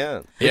watch it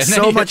again. It's and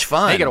then so you- much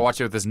fun. Now you got to watch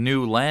it with this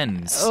new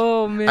lens.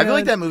 Oh man. I feel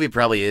like that movie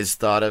probably is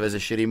thought of as a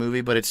shitty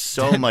movie, but it's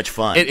so much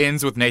fun. It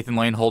ends with Nathan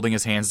Lane holding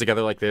his hands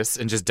together like this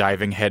and just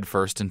diving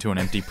headfirst into an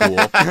empty pool.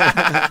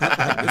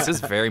 This is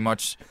very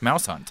much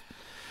Mouse Hunt.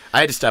 I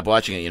had to stop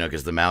watching it,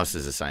 because the mouse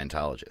is a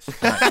Scientologist.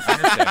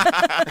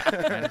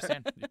 I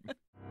understand.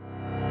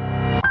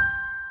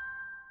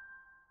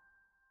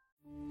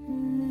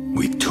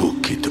 We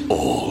took it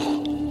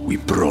all. We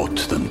brought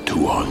them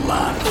to our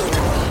land.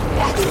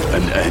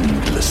 An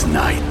endless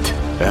night,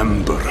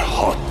 ember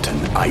hot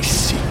and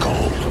icy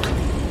cold.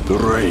 The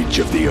rage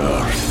of the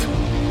earth.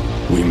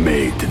 We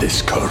made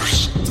this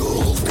curse.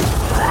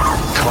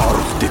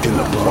 Carved it in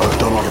the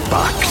blood on our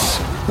backs.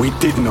 We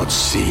did not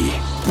see.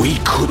 We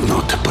could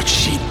not, but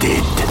she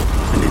did.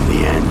 And in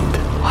the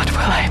end, What will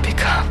I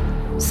become?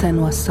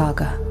 Senwa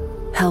Saga.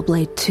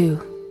 Hellblade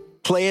 2.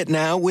 Play it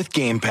now with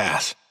Game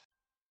Pass.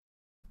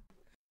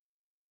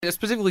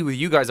 Specifically with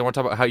you guys, I want to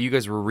talk about how you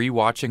guys were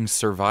rewatching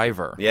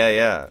Survivor.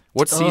 Yeah.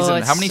 What season?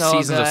 it's How many so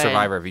seasons of good.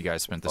 Survivor have you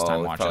guys spent this time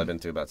We've watching? probably been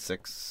through about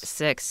 6.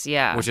 6,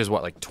 yeah. Which is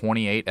what, like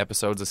 28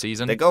 episodes a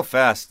season? They go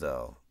fast,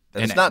 though.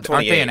 It's And not 28.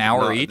 aren't they an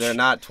hour No, each? They're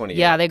not 28.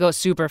 Yeah, they go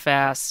super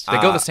fast. They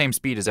go the same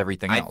speed as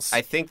everything I, else.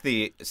 I think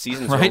the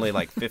seasons are Right? only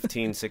like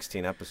 15,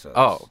 16 episodes.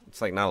 Oh.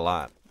 It's like not a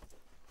lot.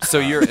 so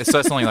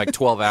that's only like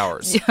 12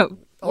 hours. Yeah.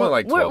 Only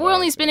like we're 12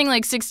 only hours, spending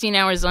like 16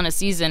 hours on a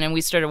season, and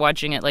we started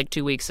watching it like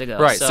 2 weeks ago.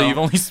 Right, so you've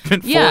only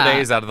spent 4 Yeah.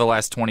 days out of the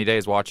last 20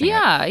 days watching it.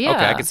 Yeah.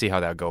 Okay, I could see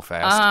how that would go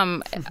fast.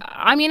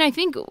 I mean, I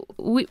think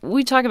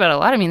we talk about it a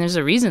lot. I mean, there's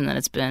a reason that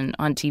it's been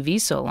on TV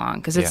so long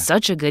because it's Yeah.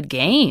 such a good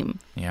game.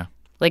 Yeah.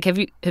 Like, have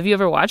you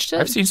ever watched it?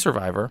 I've seen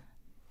Survivor.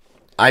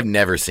 I've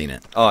never seen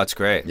it. Oh, it's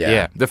great.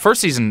 Yeah. The first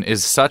season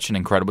is such an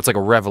incredible, it's like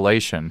a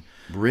revelation.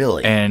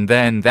 Really? And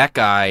then that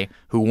guy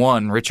who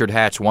won, Richard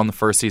Hatch, won the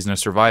first season of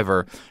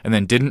Survivor and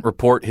then didn't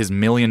report his $1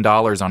 million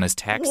on his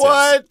taxes.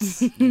 What?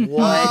 He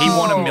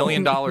won $1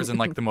 million in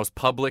like the most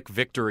public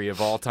victory of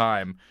all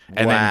time,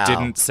 and Wow. then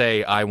didn't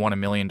say I won $1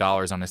 million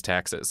on his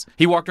taxes.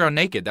 He walked around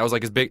naked. That was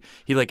like his big.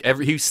 He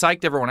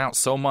psyched everyone out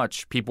so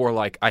much. People were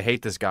like, "I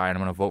hate this guy, and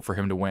I'm going to vote for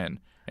him to win."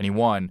 And he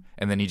won,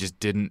 and then he just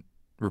didn't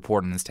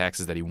report on his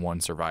taxes that he won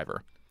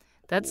Survivor.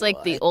 That's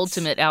like the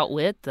ultimate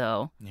outwit,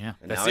 though. Yeah,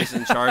 And now he's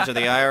in charge of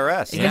the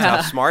IRS. That's Yeah.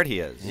 how smart he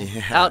is.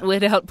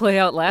 Outwit, outplay,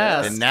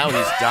 outlast. And now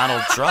he's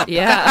Donald Trump.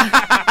 Yeah.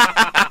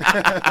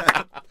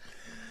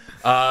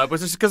 but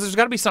because there's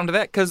got to be something to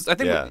that. Because I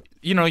think Yeah.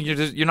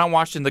 you're not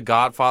watching The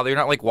Godfather. You're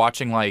not like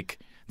watching like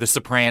The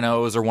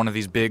Sopranos or one of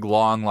these big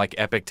long like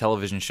epic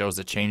television shows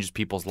that changes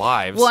people's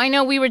lives. Well, I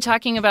know we were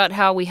talking about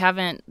how we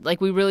haven't,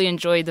 like, we really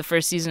enjoyed the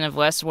first season of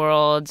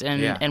Westworld,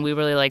 and we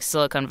really like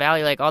Silicon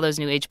Valley, like all those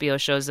new HBO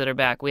shows that are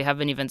back. We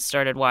haven't even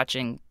started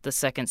watching the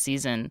second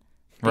season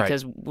Right.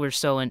 because we're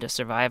so into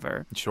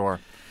Survivor.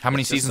 Sure. How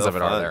many It's just seasons so of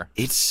it are fun. there?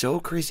 It's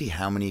so crazy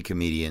how many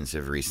comedians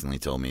have recently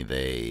told me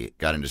they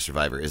got into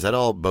Survivor. Is that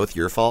all both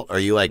your fault? Are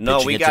you like No,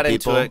 pitching we it got to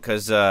people? into it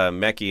because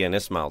Mekki and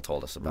Ismail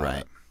told us about Right.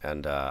 it.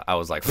 And I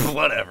was like,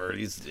 whatever,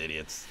 these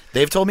idiots.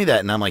 They've told me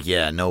that, and I'm like,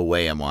 yeah, no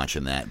way I'm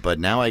watching that. But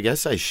now I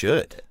guess I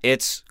should.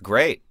 It's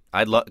great.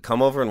 I'd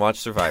come over and watch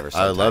Survivor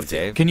sometime, I'd love to.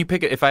 Dave. Can you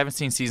pick it? If I haven't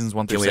seen seasons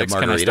 1 through Can we have 6,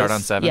 can I start margaritas?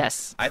 on 7?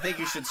 Yes. I think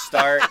you should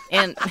start.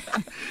 And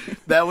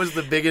That was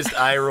the biggest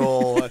eye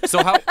roll.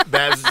 So how?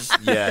 That's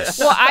yes.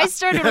 well, I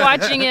started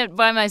watching it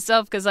by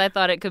myself because I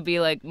thought it could be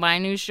like my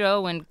new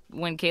show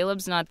when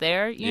Caleb's not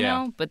there, you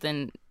Yeah. know. But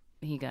then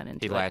he got into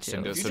He it latched too.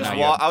 into it. You So just now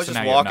wa- you- I was so just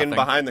now you have walking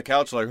nothing. behind the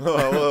couch like,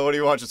 oh, what are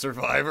you watching,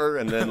 Survivor?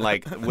 And then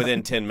like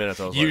within 10 minutes,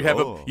 I was You like, have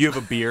oh. you have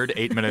a beard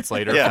 8 minutes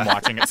later Yeah. from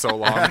watching it so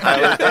long.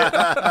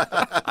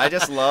 I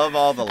just love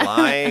all the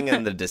lying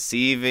and the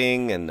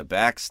deceiving and the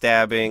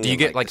backstabbing. Do you and,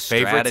 get like the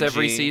favorites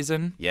every strategy.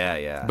 season?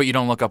 Yeah. But you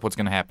don't look up what's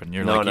going to happen.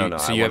 You're No, like, no, no,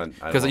 So I you wanna-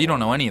 I because you don't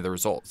wanna- know any of the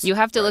results. You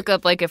have to look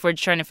up, like, if we're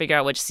trying to figure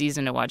out which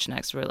season to watch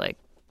next, we're like,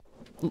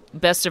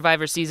 best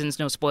Survivor seasons,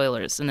 no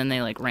spoilers, and then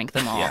they like rank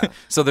them all. Yeah.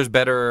 So there's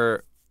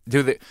better.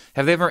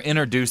 Have they ever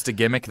introduced a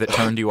gimmick that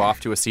turned you off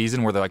to a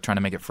season where they're like trying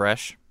to make it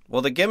fresh?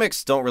 Well, the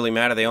gimmicks don't really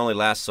matter. They only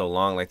last so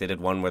long. Like they did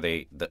one where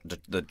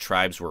the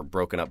tribes were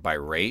broken up by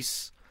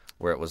race,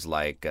 where it was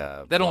like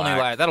That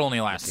only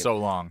lasts so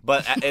long.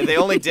 But they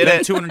only did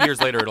Then it. 200 years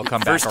later, it'll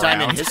come First back time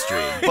around. in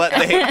history. But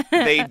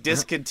they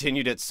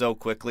discontinued it so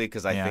quickly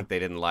because I Yeah. think they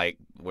didn't like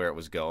where it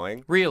was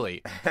going.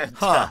 Really?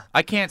 Huh.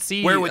 I can't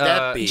see. Where would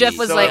that be? Jeff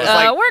was So like, it was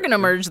like- we're gonna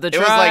merge the It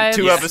tribes. was like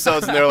 2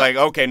 episodes, and they're like,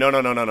 okay, no.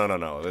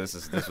 This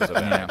was a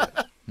bad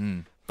idea.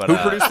 But, Who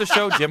produced the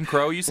show? Jim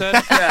Crow, you said?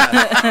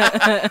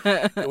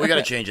 We got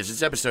to change this.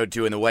 It's episode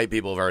 2, and the white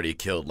people have already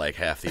killed like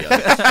half the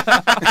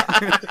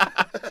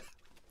others.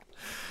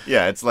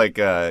 Yeah, it's like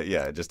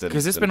it just didn't.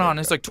 Because it's been on.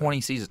 It's like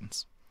 20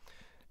 seasons.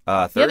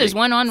 30. Yeah, there's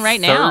one on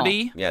right now.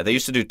 30? Yeah, they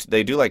used to do.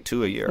 They do like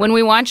 2 a year. When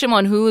we watch them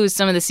on Hulu,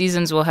 some of the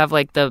seasons will have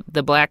like the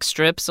black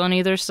strips on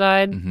either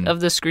side of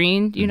the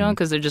screen, you know,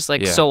 because they're just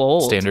like Yeah. so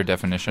old. Standard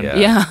definition. Yeah.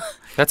 Yeah.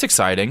 That's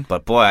exciting.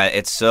 But boy,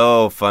 it's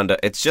so fun to.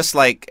 It's just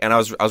like, and I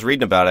was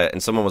reading about it,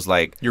 and someone was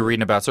like, You're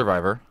reading about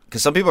Survivor.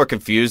 because some people are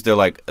confused. They're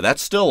like,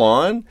 "That's still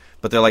on,"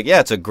 but they're like,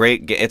 "Yeah, it's a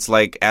great game." It's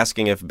like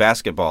asking if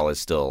basketball is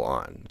still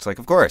on. It's like,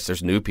 of course,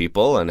 there's new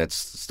people, and it's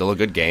still a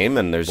good game.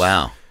 And there's,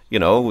 you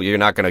know, you're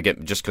not going to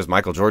get just because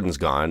Michael Jordan's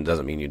gone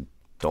doesn't mean you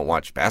don't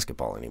watch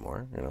basketball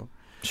anymore. You know.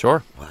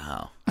 Sure.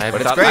 Wow.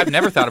 I've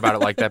never thought about it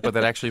like that, but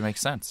that actually makes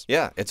sense.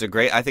 Yeah, I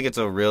think it's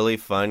a really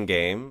fun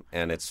game,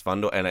 and it's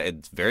fun and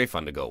it's very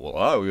fun to go,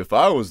 well, if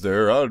I was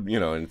there, I'd, you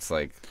know, and it's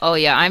like... Oh,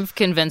 yeah, I've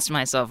convinced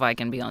myself I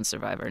can be on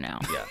Survivor now.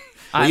 Yeah.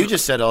 Well, you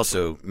just said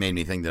also made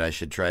me think that I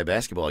should try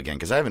basketball again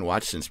because I haven't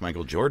watched since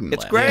Michael Jordan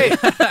It's left. great.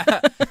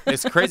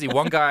 It's crazy.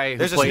 One guy who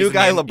There's this plays new in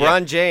guy, the-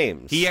 LeBron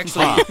James. He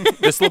actually,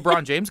 this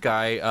LeBron James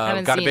guy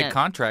Haven't got a seen big it.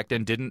 contract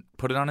and didn't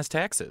put it on his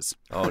taxes.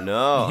 Oh,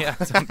 no. Yeah,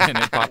 and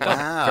it popped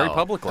up very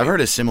publicly. I've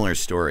heard a similar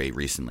story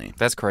recently.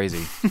 That's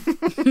crazy.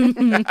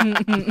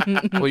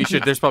 Well, you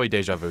should. There's probably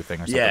deja vu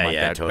thing or something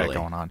that totally.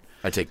 going on.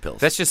 I take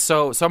pills. That's just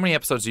so many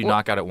episodes you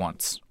knock out at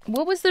once.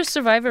 What was their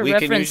Survivor We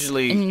can reference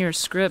usually- in your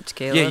script,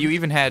 Caleb? Yeah, you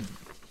even had.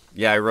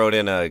 Yeah, I wrote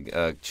in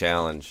a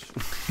challenge.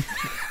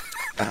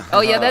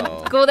 Oh, yeah,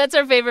 that's cool. That's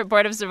our favorite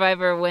part of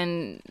Survivor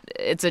when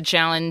it's a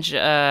challenge.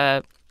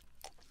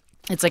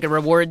 It's like a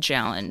reward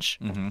challenge.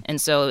 Mm-hmm.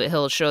 And so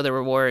he'll show the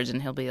rewards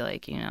and he'll be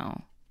like, you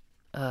know,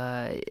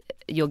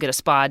 you'll get a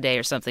spa day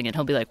or something. And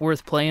he'll be like,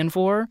 worth playing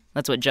for?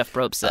 That's what Jeff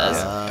Probst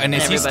says. And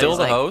is he everybody's still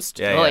the like, host?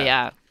 Yeah, Oh, yeah.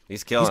 yeah.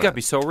 He's killing He's got to it.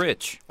 be so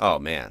rich. Oh,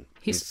 man.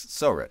 He's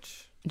so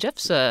rich.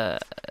 Jeff's a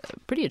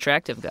pretty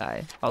attractive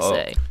guy, I'll Oh,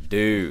 say.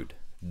 Dude.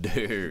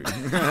 Dude.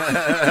 Caleb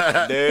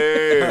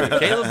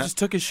just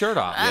took his shirt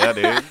off. Yeah,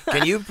 dude.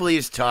 Can you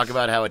please talk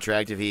about how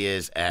attractive he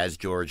is as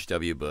George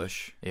W.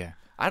 Bush? Yeah.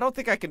 I don't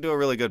think I can do a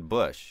really good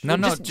Bush. No,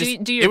 Just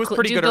do your it was Cl-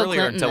 pretty do good Bill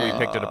earlier Clinton until we then.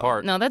 picked it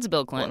apart. No, that's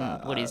Bill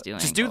Clinton, what he's doing.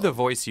 Just do the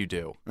voice you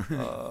do.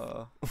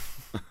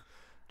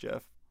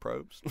 Jeff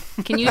Probst.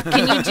 Can you do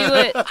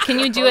it? Can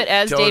you do it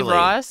as Dave Totally.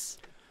 Ross?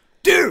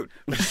 Dude!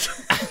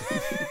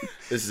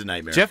 This is a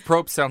nightmare. Jeff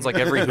Probst sounds like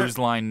every Who's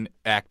Line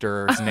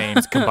actor's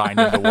names combined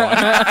into one.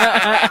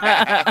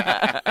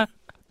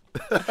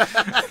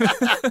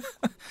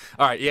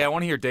 All right, yeah, I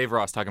want to hear Dave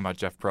Ross talking about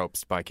Jeff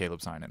Probst by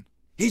Caleb Synan.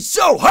 He's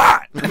so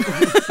hot!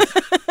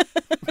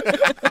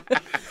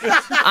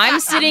 I'm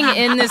sitting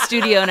in the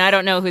studio and I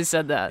don't know who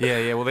said that.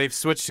 Yeah, well, they've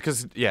switched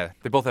because,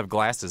 they both have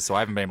glasses, so I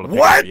haven't been able to pick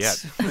What? it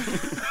yet.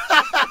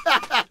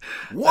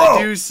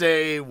 I do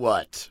say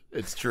what?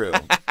 It's true.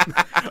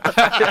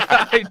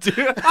 I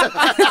do.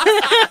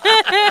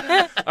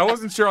 I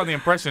wasn't sure on the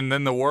impression,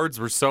 then the words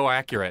were so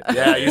accurate.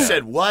 Yeah, you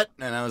said what?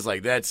 And I was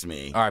like, that's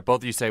me. All right,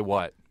 both of you say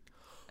what?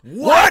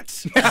 What?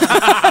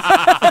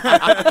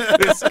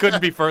 This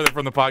couldn't be further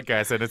from the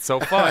podcast, and it's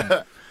so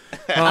fun.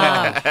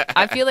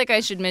 I feel like I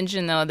should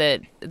mention though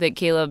that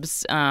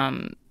Caleb's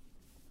alarm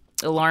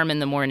in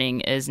the morning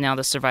is now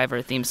the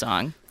Survivor theme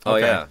song. Oh,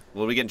 Okay. yeah.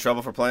 Will we get in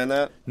trouble for playing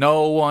that?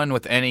 No one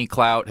with any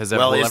clout has ever,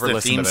 Well, will it's ever the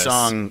listened theme to this.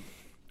 song.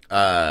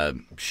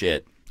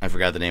 Shit. I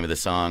forgot the name of the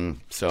song,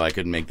 so I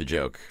couldn't make the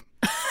joke.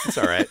 It's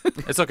all right.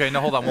 It's okay.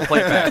 No, hold on. We'll play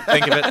it back.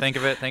 Think of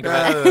it.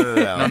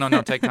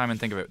 No. Take time and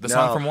think of it. The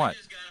song No. from what?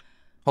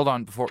 Hold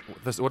on. Before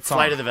this, what song?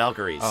 Flight of the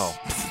Valkyries. Oh.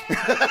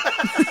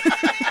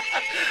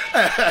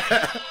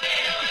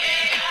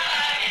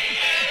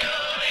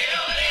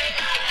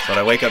 That's what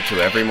I wake up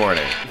to every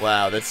morning.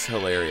 Wow, that's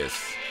hilarious.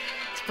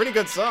 It's a pretty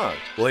good song.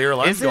 Well, your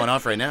alarm's Is it? going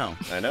off right now.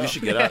 I know. You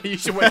should get up. You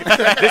should wait. This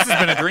has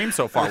been a dream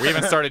so far. We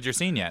haven't started your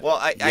scene yet. Well,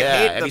 I Yeah,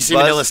 hate have the you seen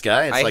buzz. Vanilla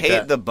Sky? It's I like hate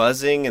that. the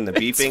buzzing and the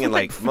beeping, and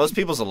like most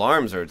people's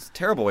alarms are. It's a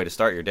terrible way to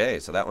start your day.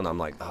 So that one, I'm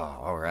like, oh,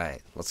 all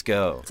right, let's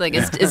go. It's like,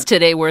 is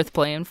today worth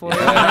playing for?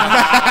 Have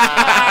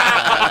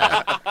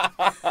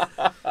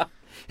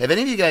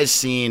any of you guys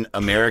seen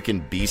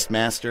American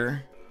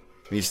Beastmaster?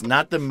 He's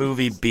not the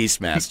movie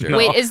Beastmaster.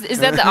 Wait, is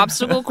that the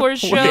obstacle course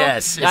show?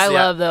 Yes, it's I the-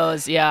 love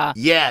those. Yeah.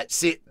 Yeah,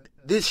 see,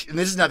 this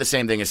is not the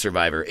same thing as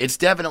Survivor. It's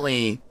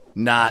definitely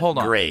not Hold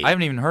on. great. I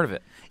haven't even heard of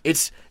it.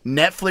 It's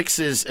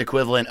Netflix's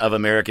equivalent of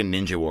American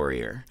Ninja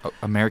Warrior.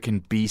 American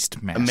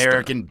Beastmaster.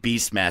 American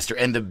Beastmaster.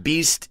 And the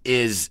Beast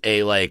is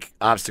a, like,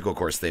 obstacle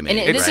course they made,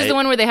 And this right? is the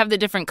one where they have the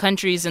different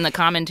countries in the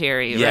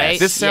commentary, Yes. right?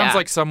 This sounds Yeah.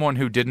 like someone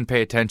who didn't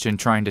pay attention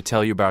trying to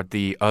tell you about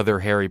the other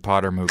Harry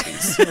Potter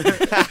movies.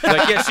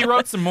 Like, yeah, she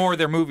wrote some more of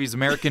their movies.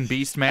 American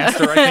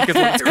Beastmaster, I think is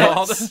what it's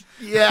called.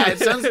 Yeah, it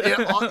sounds.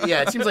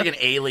 It seems like an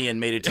alien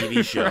made a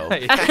TV show.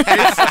 Right.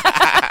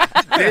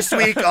 This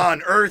week on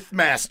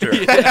Earthmaster.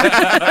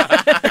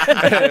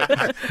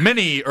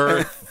 Many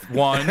Earth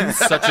ones,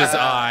 such as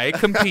I,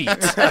 compete.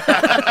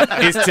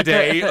 Is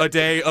today a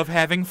day of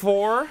having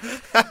four?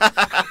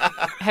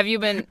 Have you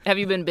been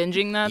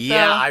binging that?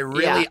 Yeah, though? I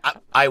really.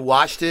 I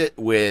watched it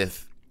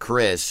with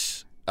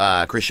Chris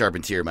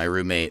Charpentier, my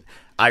roommate.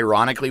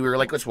 Ironically, we were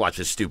like, let's watch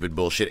this stupid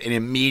bullshit, and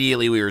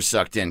immediately we were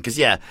sucked in because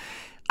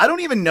I don't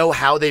even know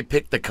how they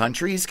picked the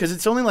countries because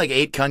it's only like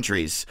 8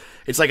 countries.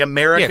 It's like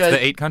America, Yeah, it's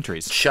the 8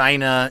 countries.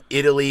 China,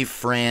 Italy,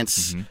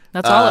 France.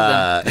 That's all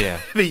of them. Yeah.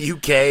 The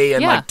UK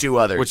and Yeah. like 2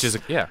 others. Which is,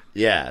 yeah.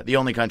 Yeah, the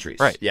only countries.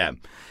 Right. Yeah.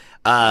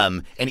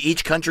 And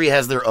each country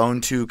has their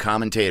own 2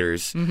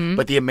 commentators,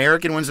 but the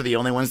American ones are the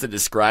only ones that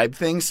describe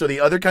things. So the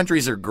other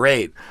countries are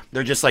great.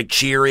 They're just like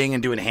cheering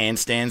and doing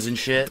handstands and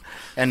shit.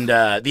 And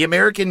the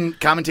American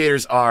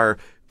commentators are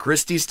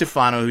Christy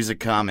Stefano, who's a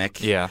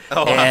comic. Yeah.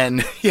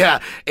 And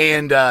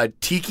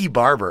Tiki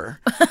Barber.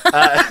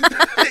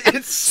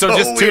 It's so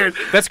just weird.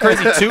 That's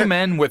crazy. 2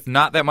 men with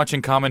not that much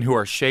in common who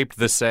are shaped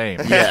the same.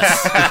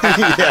 Yes.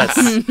 Yes.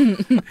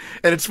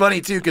 And it's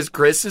funny, too, because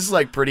Chris is,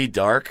 like, pretty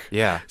dark.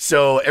 Yeah.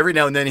 So every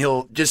now and then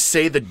he'll just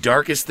say the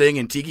darkest thing,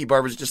 and Tiki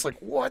Barber's just like,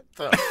 what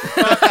the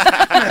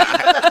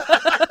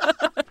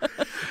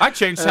I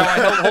changed how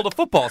I hold a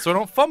football so I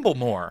don't fumble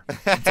more.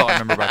 That's all I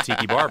remember about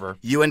Tiki Barber.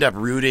 You end up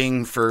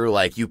rooting for,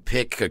 like, you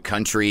pick a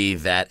country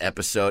that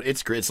episode.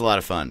 It's great. It's a lot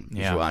of fun.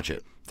 You should watch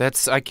it.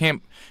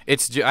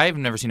 I've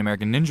never seen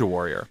American Ninja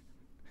Warrior.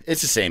 It's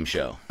the same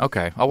show.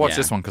 Okay, I'll watch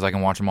this one because I can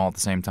watch them all at the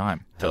same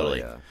time. Totally.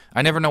 Yeah.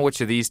 I never know which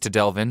of these to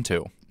delve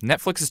into.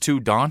 Netflix is too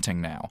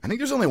daunting now. I think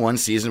there's only 1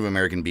 season of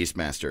American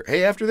Beastmaster.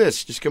 Hey, after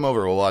this, just come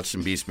over. We'll watch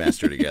some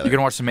Beastmaster together. You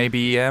gonna watch some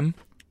ABEM?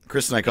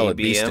 Chris and I call it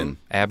Beastin'.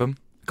 Abem?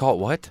 Call it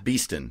what?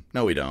 Beastin'.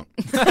 No, we don't.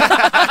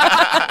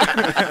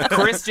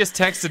 Chris just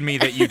texted me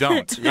that you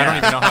don't. I don't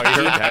even know how he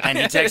heard that. And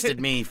he texted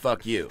me,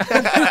 fuck you.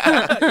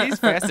 He's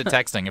fast at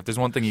texting. If there's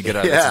one thing you get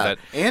out of this, is that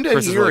and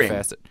Chris is really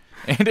hearing. fast at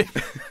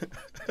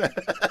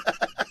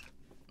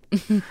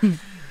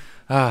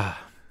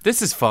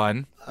this is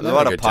fun.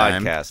 What a good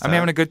time. podcast. I'm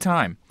having a good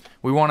time.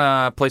 We want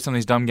to play some of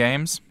these dumb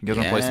games. You guys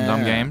want to play some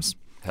dumb games?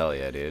 Hell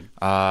yeah, dude.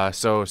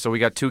 So we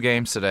got 2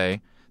 games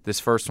today. This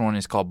first one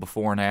is called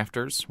Before and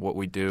Afters. What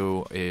we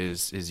do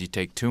is you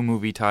take 2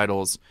 movie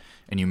titles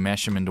and you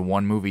mesh them into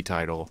 1 movie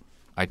title.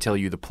 I tell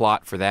you the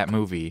plot for that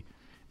movie,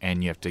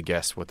 and you have to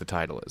guess what the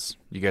title is.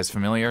 You guys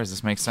familiar? Does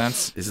this make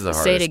sense? This is the Say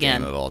it hardest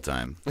again. game of all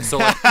time. So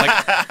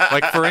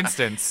like for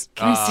instance,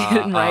 Can I see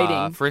it in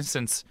writing? For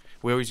instance,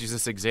 we always use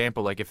this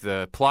example. Like if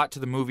the plot to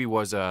the movie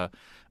was a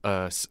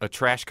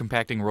trash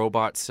compacting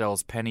robot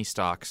sells penny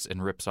stocks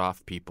and rips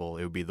off people,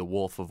 it would be The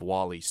Wolf of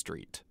Wall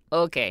Street.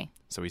 Okay.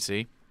 So we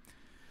see.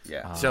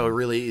 Yeah. So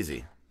really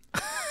easy.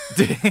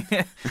 Dave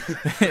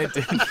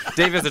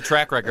has a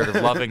track record of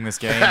loving this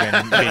game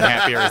and being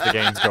happier as the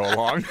games go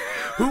along.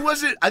 Who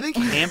was it? I think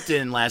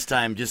Hampton last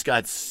time just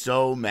got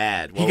so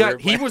mad.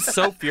 He was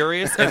so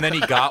furious, and then he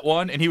got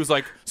one, and he was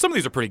like, "Some of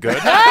these are pretty good." He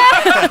was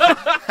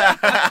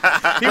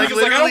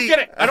just like, "I don't get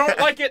it. I don't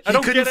like it. I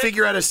don't He couldn't get it."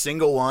 figure out a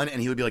single one,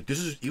 and he would be like,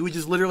 he would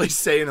just literally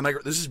say in the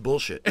microphone, "This is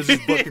bullshit. This is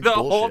fucking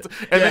bullshit."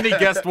 And then he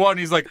guessed one.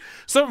 He's like,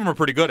 "Some of them are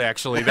pretty good,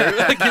 actually." They're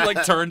like, he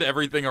turned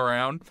everything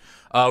around.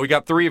 We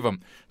got 3 of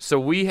them. So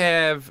we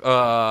have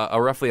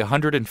roughly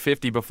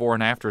 150 before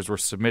and afters were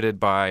submitted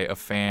by a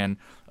fan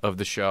of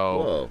the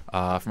show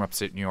from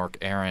upstate New York,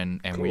 Aaron,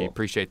 and we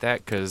appreciate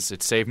that because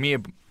it saved me.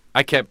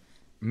 I kept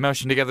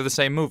mushing together the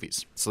same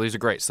movies. So these are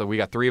great. So we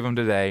got 3 of them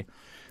today.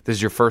 This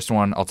is your first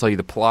one. I'll tell you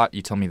the plot.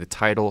 You tell me the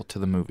title to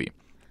the movie.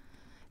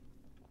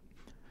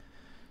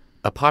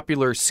 A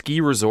popular ski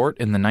resort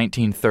in the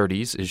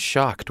 1930s is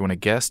shocked when a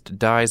guest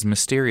dies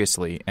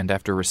mysteriously, and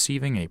after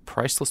receiving a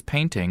priceless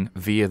painting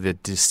via the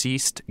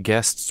deceased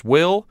guest's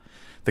will,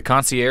 the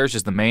concierge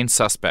is the main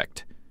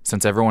suspect,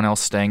 since everyone else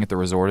staying at the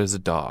resort is a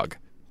dog.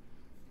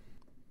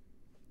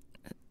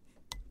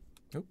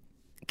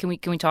 Can we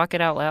talk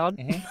it out loud?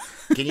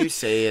 Mm-hmm. Can you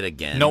say it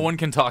again? No one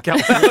can talk out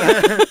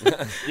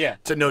loud. Yeah.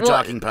 It's a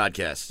no-talking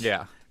podcast.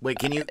 Yeah. Wait,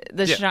 can you?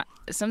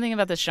 Something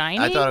about The Shining?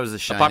 I thought it was The A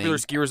Shining. popular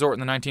ski resort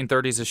in the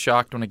 1930s is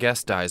shocked when a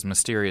guest dies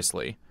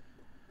mysteriously.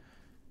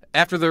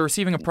 After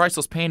receiving a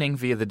priceless painting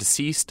via the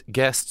deceased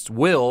guest's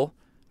will,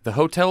 the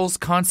hotel's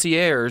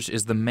concierge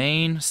is the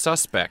main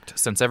suspect,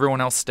 since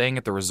everyone else staying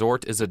at the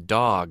resort is a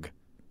dog.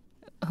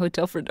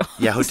 Hotel for Dogs.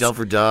 Yeah, Hotel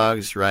for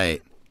Dogs,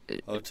 right.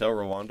 Hotel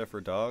Rwanda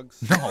for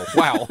dogs? No,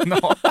 wow, no.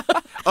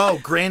 Oh,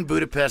 Grand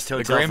Budapest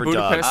Hotel The Grand for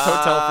Budapest Dogs.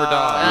 Hotel for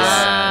Dogs.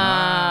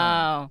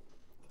 Oh.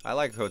 I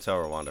like Hotel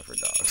Rwanda for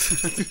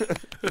dogs.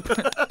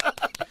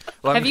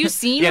 Well, Have you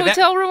seen yeah,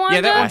 Hotel Rwanda?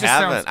 Yeah, that I one just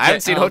haven't. sounds... I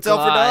haven't seen Oh, Hotel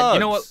for God. Dogs. You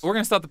know what? We're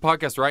going to stop the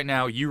podcast right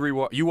now.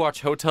 You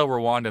watch Hotel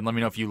Rwanda and let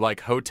me know if you like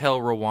Hotel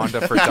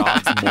Rwanda for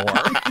Dogs more.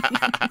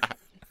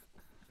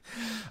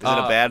 Is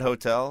it a bad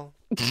hotel?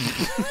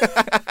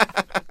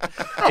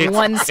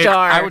 One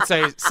star. I would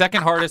say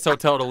second hardest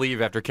hotel to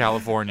leave after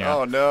California.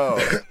 Oh, no.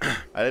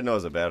 I didn't know it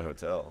was a bad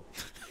hotel.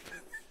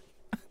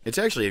 It's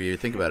actually, if you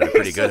think about it, a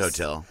pretty good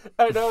hotel.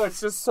 I know,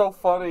 it's just so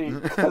funny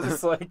because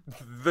it's like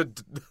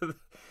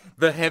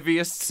the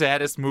heaviest,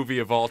 saddest movie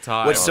of all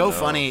time. What's so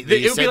funny that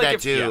It you would be said like that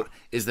if- too yeah.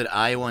 is that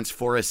I once,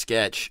 for a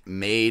sketch,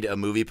 made a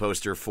movie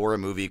poster for a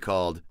movie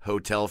called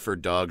Hotel for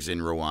Dogs in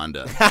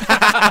Rwanda.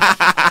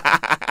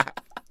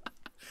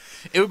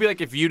 It would be like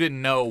if you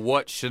didn't know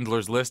what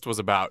Schindler's List was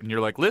about, and you're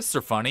like, lists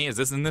are funny.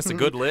 Isn't this a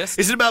good list?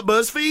 Is it about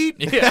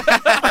BuzzFeed?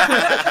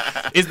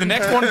 Yeah. Is the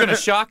next one going to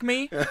shock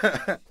me?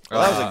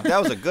 Well,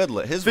 that was a good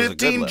list. His was a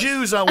good 15 list.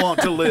 Jews I want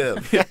to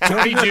live.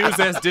 20 Jews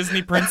as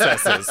Disney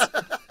princesses.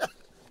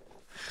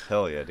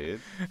 Hell yeah,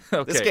 dude.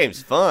 Okay. This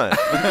game's fun.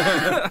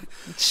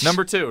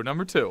 Number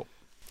two.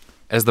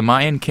 As the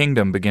Mayan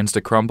kingdom begins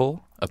to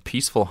crumble, A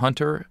peaceful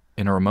hunter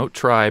in a remote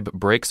tribe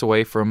breaks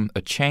away from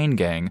a chain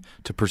gang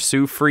to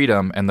pursue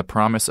freedom and the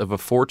promise of a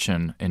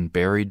fortune in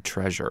buried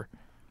treasure.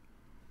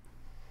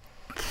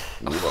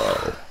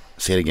 Whoa.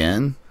 Say it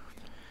again.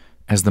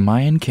 As the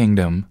Mayan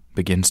kingdom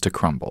begins to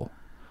crumble,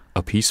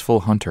 a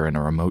peaceful hunter in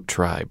a remote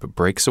tribe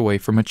breaks away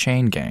from a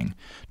chain gang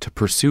to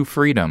pursue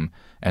freedom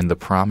and the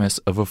promise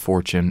of a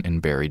fortune in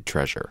buried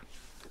treasure.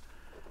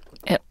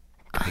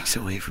 Breaks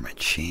away from a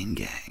chain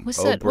gang. What's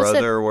Oh, that?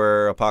 brother,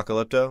 we're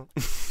Apocalypto.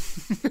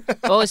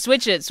 Oh,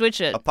 switch it.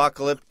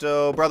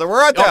 Apocalypto, brother,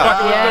 we're at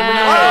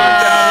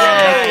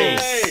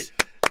Yes.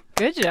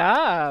 Good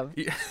job.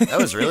 That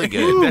was really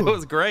good. That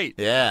was great.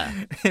 Yeah.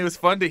 It was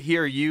fun to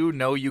hear you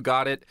know you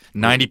got it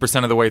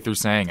 90% of the way through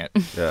saying it.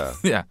 Yeah.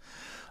 Yeah.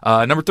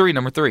 Number three.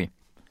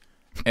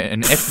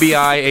 An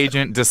FBI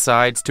agent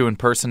decides to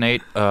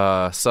impersonate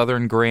a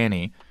Southern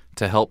granny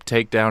to help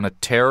take down a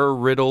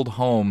terror-riddled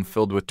home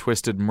filled with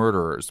twisted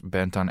murderers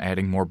bent on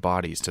adding more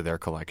bodies to their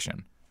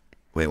collection.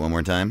 Wait, one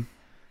more time.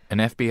 An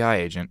FBI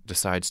agent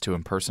decides to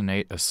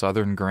impersonate a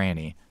Southern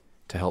granny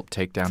to help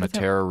take down a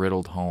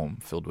terror-riddled home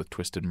filled with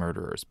twisted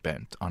murderers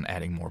bent on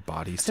adding more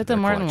bodies Is to that their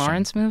the Martin collection.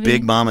 Lawrence movie?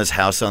 Big Mama's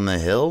House on the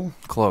Hill?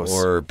 Close.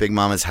 Or Big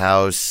Mama's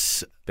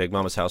House... Big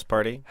Mama's House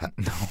Party.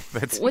 No,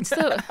 that's What's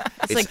the?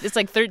 It's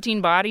like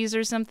 13 bodies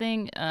or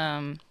something.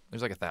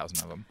 there's like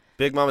 1,000 of them.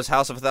 Big Mama's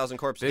House of 1,000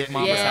 Corpses. Big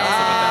Mama's Yeah.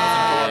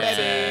 House of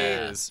 1,000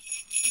 Corpses.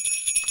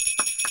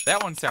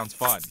 That one sounds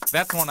fun.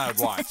 That's one I would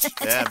watch.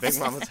 Yeah, Big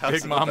Mama's House.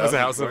 Big of Mama's 1,000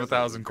 House of Corpses.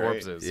 1,000 Great.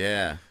 Corpses.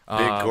 Yeah.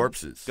 Big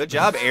corpses. Good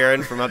job,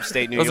 Aaron from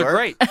upstate New Those York. are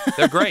great.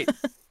 They're great.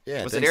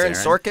 Yeah, Was it thanks, Aaron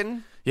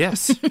Sorkin?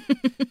 Yes.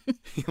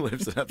 He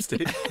lives in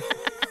upstate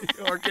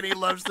New York and he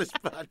loves this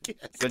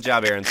podcast. Good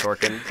job, Aaron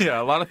Sorkin.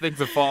 Yeah, a lot of things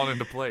have fallen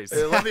into place.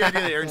 I love the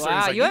idea that Aaron Wow,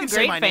 Sorkin's like, you have can say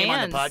great my name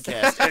on the fans.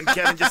 podcast. And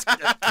Kevin just...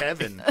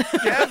 Kevin.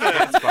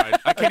 That's fine.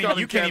 I can't call him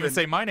you can't even Kevin.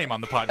 say my name on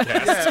the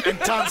podcast. Yeah, and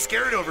Tom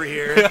Skerritt over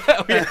here.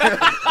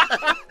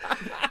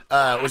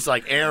 Was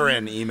like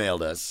Aaron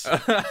emailed us.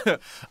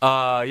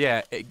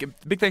 Yeah.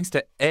 Big thanks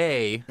to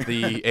A,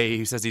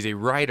 who says he's a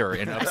writer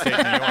in upstate New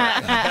York.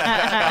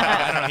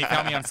 I don't know. He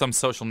found me on some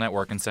social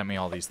network and sent me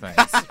all these things.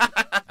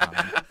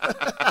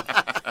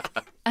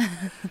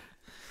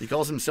 He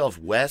calls himself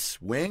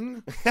Wes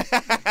Wing.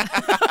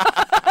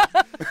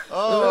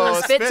 Oh,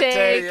 Spit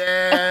take.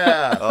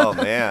 Yeah. Oh,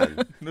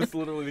 man. That's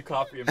literally the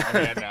coffee in my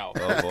hand now.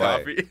 Oh, boy.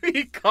 Coffee.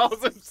 He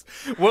calls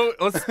him. Well,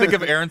 let's think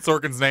of Aaron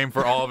Sorkin's name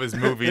for all of his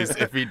movies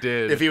if he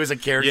did. If he was a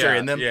character Yeah,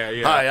 in them. yeah,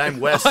 yeah. Hi, I'm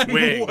Wes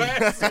Wing.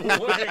 Wes Wing.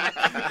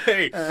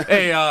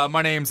 Hey,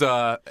 my name's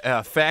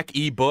Fac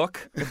E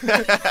Book.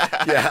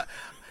 Yeah.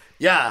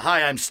 Yeah,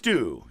 hi, I'm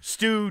Stu.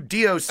 Stu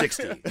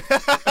Dio60.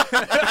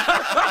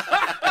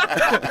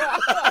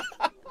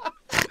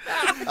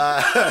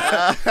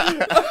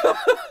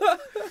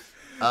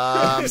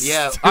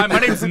 Yeah. Hi, my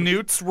name's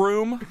Newt's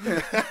Room.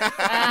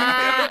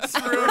 Yes,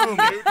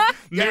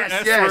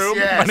 Newt's yes, Room.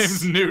 yes. My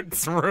name's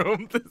Newt's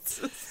Room.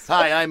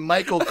 Hi, I'm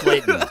Michael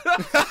Clayton.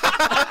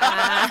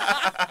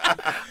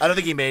 I don't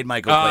think he made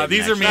Michael Clayton.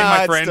 These are me actually. and my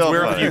it's friends. still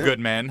We're a fun. few good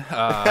men.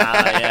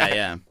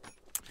 Yeah.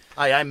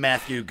 Hi, I'm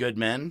Matthew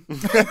Goodman.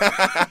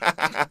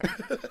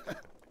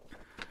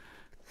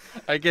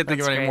 I can't think of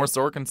That's any great. more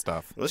Sorkin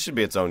stuff. Well, this should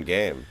be its own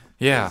game.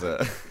 Yeah.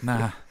 It's,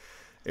 Nah.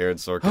 Aaron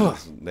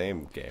Sorkin's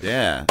name game.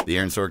 Yeah, the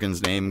Aaron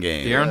Sorkin's name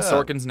game. The Aaron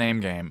Sorkin's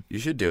name game. You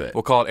should do it.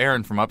 We'll call it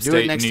Aaron from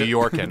upstate next New to-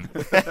 Yorkin.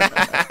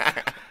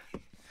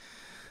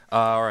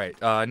 All right.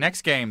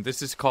 Next game.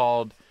 This is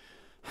called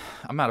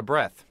I'm Out of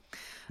Breath.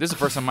 This is the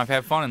first time I've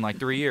had fun in like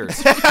 3 years.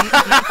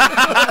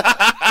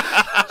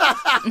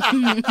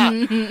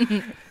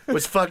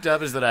 What's fucked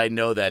up is that I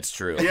know that's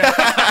true.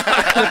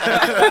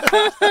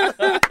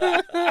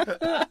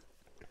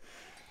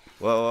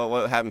 Well,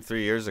 what happened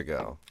 3 years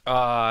ago?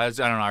 I don't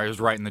know. I was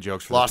writing the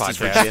jokes for Lost this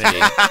his podcast.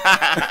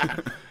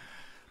 virginity.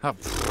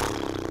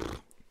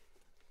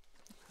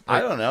 I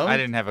don't know. I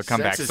didn't have a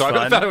comeback, Sex is so I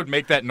fun. thought I would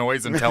make that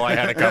noise until I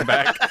had a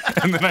comeback,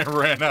 and then I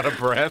ran out of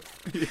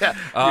breath. Yeah,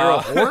 you're a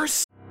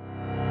horse?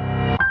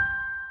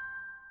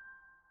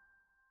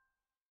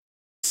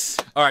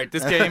 All right,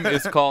 this game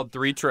is called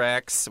 3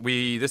 Tracks.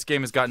 This game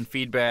has gotten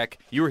feedback.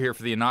 You were here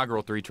for the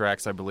inaugural 3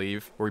 Tracks, I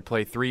believe, where we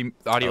play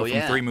audio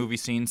from 3 movie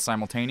scenes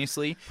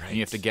simultaneously, and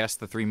you have to guess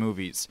the 3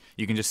 movies.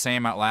 You can just say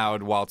them out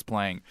loud while it's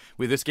playing.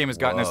 This game has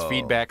gotten us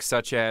feedback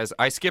such as,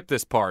 I skipped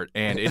this part,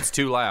 and it's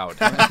too loud.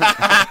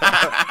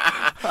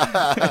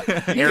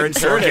 Aaron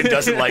Sorkin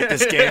doesn't like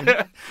this game.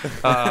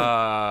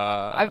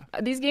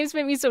 These games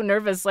make me so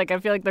nervous. Like I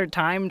feel like they're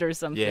timed or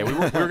something. Yeah, we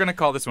were going to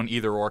call this one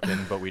Either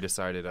Orkin, but we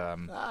decided...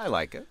 I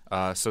like it.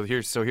 So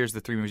here's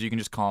the 3 movies. You can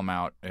just call them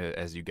out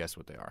as you guess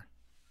what they are.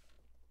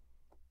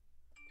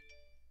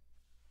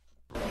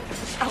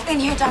 Oh, in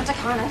here, Dr.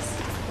 Connors.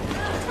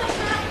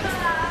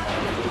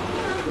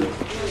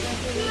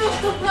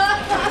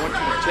 I want you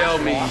to tell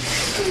me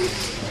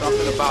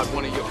something about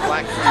one of your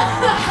black friends.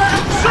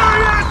 Sir,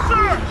 yes,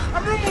 sir!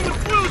 I'm rooming the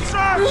flu, sir!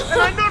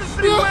 And I noticed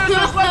that he wears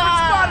those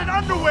leopard spotted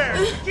underwear!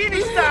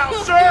 Bikini style,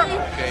 sir!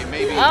 Okay,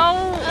 maybe.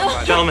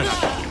 Oh. Gentlemen,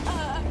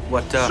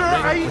 What Sir,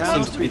 what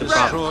seems to be the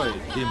problem?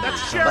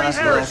 That's Sherry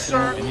Harris,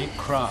 sir.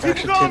 Fractured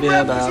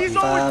tibia about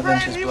 5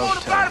 inches He below won't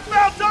toe. fight a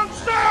foul tongue,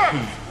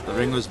 sir. The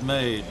ring was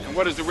made. And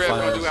what does the red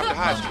one do after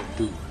high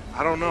school?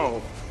 I don't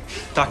know.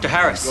 Dr.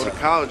 Harris. Go to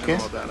college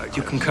and all that, I guess.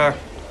 You concur?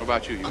 What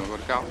about you? You gonna go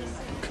to college?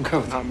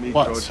 Concur. Not me,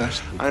 Coach.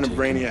 I ain't a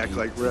brainiac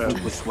like Red.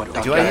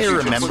 Do I hear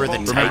Remember the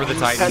Titans? Remember the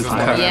Titans?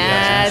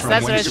 Yes,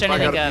 that's what I was trying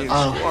to think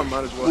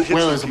of.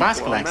 Well, there's a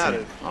bicycle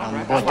accident.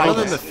 Other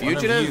than The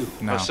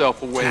Fugitive? No.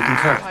 Self-aware.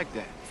 Concur. I like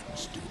that.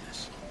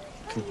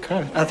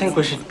 Concur. I think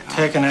we should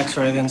take an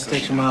x-ray, then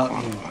stitch him out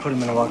and put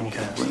him in a walking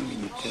cast.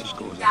 These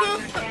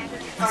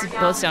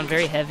both sound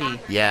very heavy.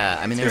 Yeah,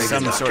 I mean, there's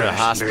some sort of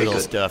hospital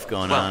stuff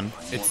going on.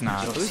 It's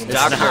not. It's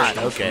not,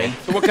 okay.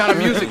 So what kind of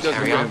music does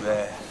he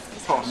have?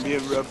 Oh, me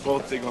and Red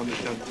both think on the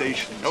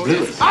Temptations. Oh,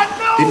 yes. I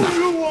know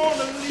you want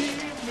to leave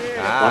me.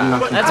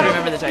 That's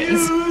Remember the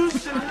Titans.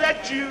 Used to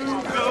let you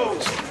go.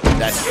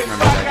 That's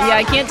Remember that. Yeah,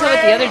 I can't tell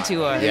what the other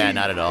two are. Yeah,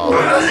 not at all. Ooh.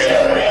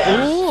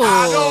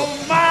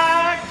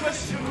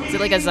 Is it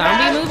like a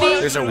zombie movie?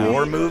 There's a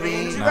war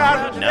movie?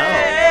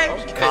 No.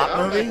 Cop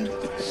movie?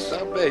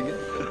 Stop begging.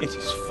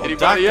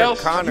 Anybody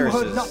else? Connors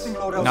is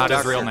Not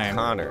his real name.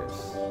 Connors.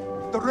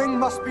 The ring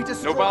must be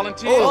destroyed. No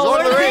volunteers. Oh,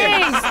 Lord of the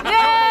Rings.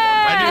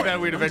 I knew that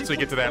we'd eventually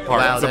get to that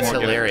part. Wow, that's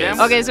Someone will get it. hilarious.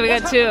 Okay, so we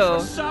got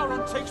two.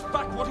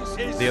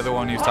 The other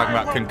one he was talking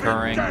about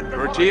concurring.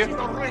 Tortilla?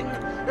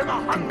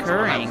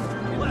 Concurring.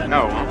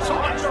 No.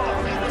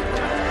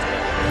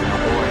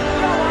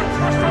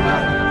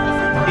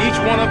 Each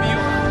one of you.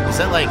 Is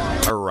that like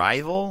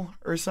Arrival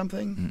or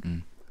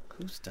something?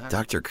 Who's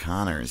Dr.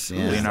 Connors?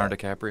 Yeah. Leonardo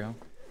DiCaprio.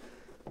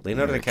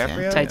 Leonardo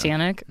DiCaprio?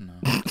 Titanic. No.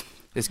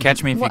 Is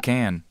Catch Me If You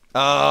Can. Oh,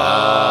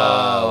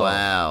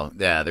 wow.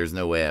 Yeah, there's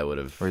no way I would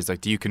have. Where he's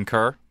like, do you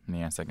concur? And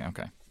yeah, it's like,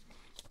 okay.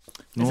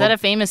 Is that a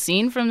famous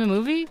scene from the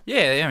movie?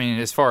 Yeah, I mean,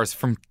 as far as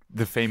from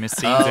the famous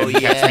scenes Oh, in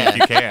Catch Me If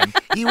You Can.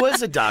 He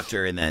was a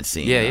doctor in that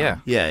scene. Yeah, though. yeah.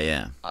 Yeah,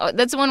 yeah.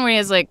 That's the one where he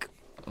has like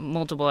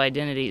multiple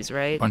identities,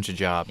 right? Bunch of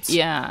jobs.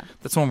 Yeah.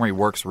 That's the one where he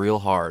works real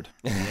hard.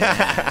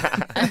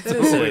 That's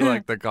what we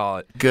like to call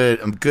it.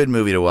 Good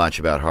movie to watch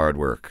about hard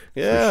work.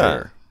 Yeah. For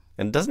sure.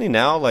 And doesn't he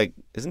now, like,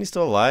 isn't he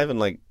still alive and,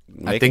 like,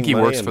 I think he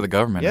money works and- for the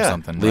government or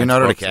something.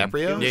 Leonardo Lance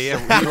DiCaprio? Brooks.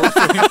 Yeah. He works for,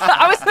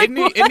 I was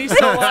thinking, isn't he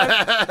still alive?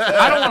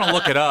 I don't want to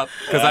look it up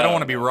because I don't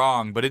want to be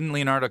wrong, but isn't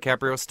Leonardo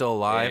DiCaprio still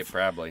alive? Yeah,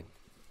 probably.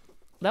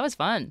 that was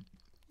fun.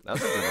 That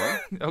was a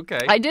good one. Okay.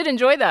 I did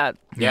enjoy that,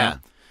 Yeah.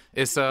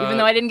 It's, even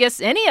though I didn't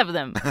guess any of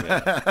them.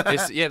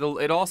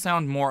 it all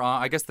sounds more.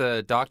 I guess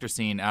the doctor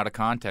scene out of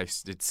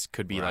context, it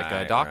could be like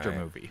a doctor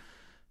movie.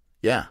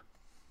 Yeah.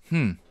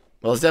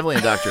 Well, it's definitely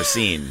a doctor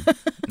scene.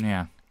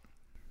 Yeah.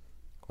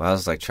 Well, I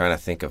was, like, trying to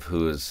think of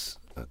who is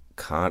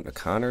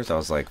Connors. I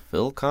was like,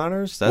 Phil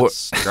Connors?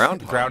 That's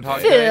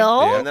Groundhog Day. Day.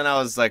 Yeah, and then I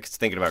was, like,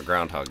 thinking about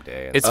Groundhog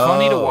Day. And It's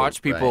funny to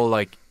watch people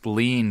like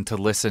lean to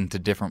listen to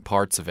different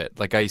parts of it.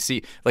 Like I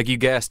see, like you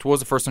guessed. What was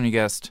the first one you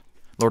guessed?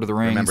 Lord of the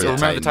Rings. Remember the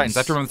Titans. Titans.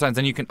 After Remember the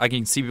Titans, then I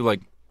can see people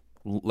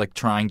like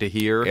trying to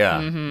hear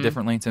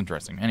differently. It's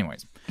interesting.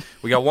 Anyways,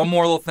 we got one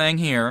more little thing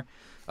here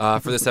for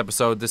this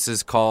episode. This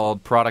is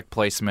called product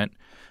placement.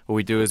 What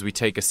we do is we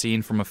take a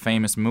scene from a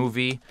famous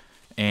movie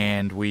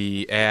and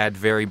we add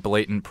very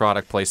blatant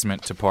product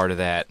placement to part of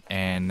that.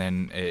 And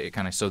then it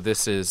kind of, so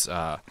this is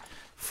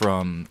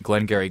from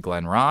Glengarry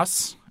Glen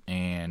Ross,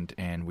 and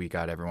we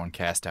got everyone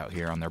cast out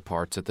here on their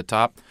parts at the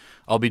top.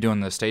 I'll be doing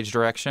the stage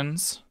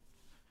directions.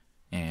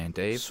 And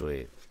Dave?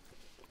 Sweet.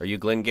 Are you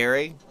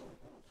Glengarry?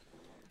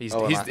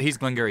 He's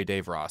Glengarry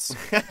Dave Ross.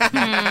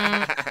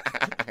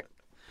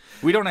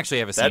 We don't actually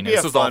have a scene. That'd be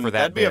This a was all fun- for that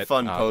that'd be a bit.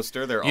 fun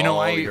poster. They're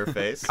all your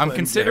face. I'm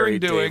considering Glengarry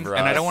doing, Dave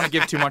and I Ross. don't want to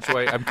give too much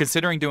away. I'm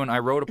considering doing. I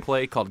wrote a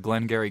play called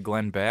Glengarry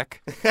Glenn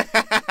Beck,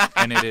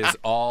 and it is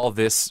all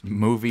this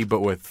movie but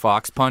with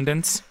Fox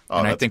pundits. Oh,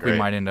 and I that's think great. we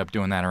might end up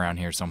doing that around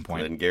here at some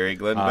point. Glengarry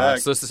Glenn Beck.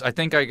 So this is, I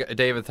think Dave at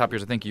the top here.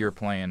 I think you're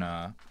playing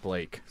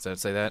Blake. Does that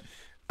say that?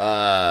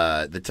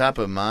 The top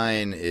of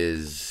mine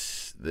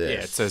is this.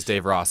 Yeah, it says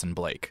Dave Ross and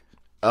Blake.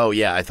 Oh,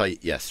 yeah, I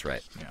thought, yes,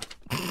 right.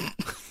 Yeah.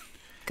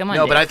 Come on,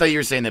 No, Dave. but I thought you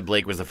were saying that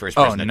Blake was the first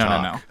person to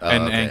talk. No. Oh,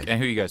 and, okay. and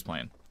who are you guys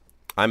playing?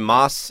 I'm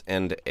Moss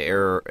and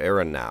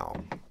Aaron now.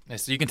 Yeah,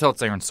 so you can tell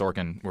it's Aaron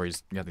Sorkin, where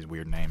he's got these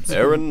weird names.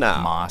 Aaron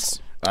now. Moss.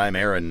 I'm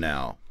Aaron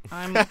now.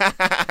 I'm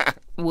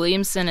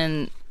Williamson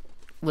and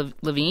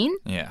Levine?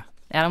 Yeah.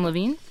 Adam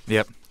Levine?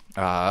 Yep.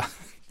 All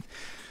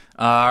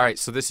right,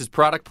 so this is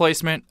product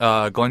placement.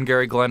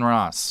 Glengarry Glen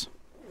Ross.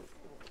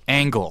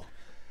 Angle.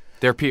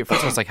 Their First of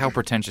all, it's like, how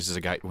pretentious is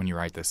a guy when you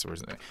write this?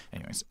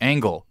 Anyways,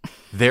 Angle.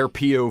 Their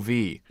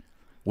POV.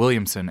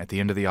 Williamson at the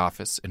end of the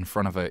office in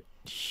front of a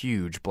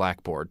huge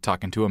blackboard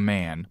talking to a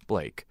man,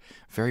 Blake,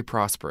 very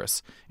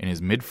prosperous, in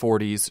his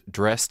mid-40s,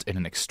 dressed in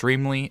an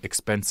extremely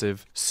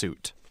expensive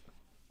suit.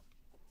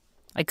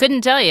 I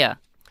couldn't tell you.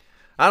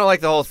 I don't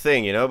like the whole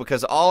thing,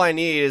 because all I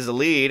need is a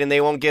lead, and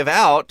they won't give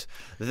out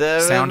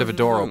the Sound of a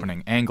door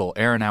opening. Angle,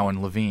 Aronow,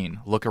 and Levine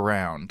look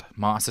around.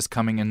 Moss is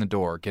coming in the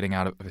door, getting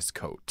out of his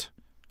coat.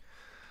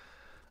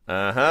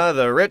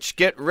 The rich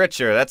get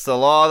richer. That's the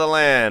law of the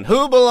land.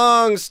 Who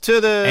belongs to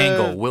the...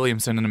 Angle,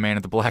 Williamson, and the man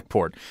at the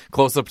blackboard.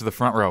 Close up to the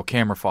front row.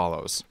 Camera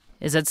follows.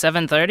 Is it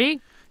 7:30?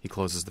 He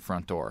closes the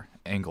front door.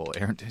 Angle,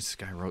 Aaron... This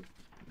guy wrote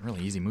a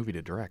really easy movie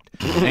to direct.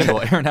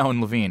 Angle, Aronell,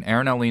 and Levine.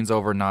 Aronell leans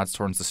over and nods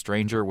towards the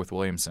stranger with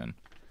Williamson.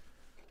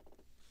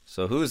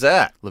 So who's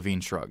that?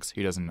 Levine shrugs.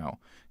 He doesn't know.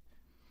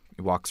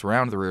 He walks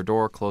around to the rear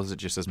door, closes it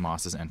just as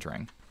Moss is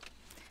entering.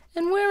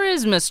 And where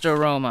is Mr.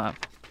 Roma?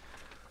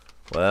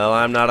 Well,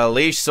 I'm not a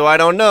leash, so I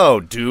don't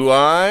know. Do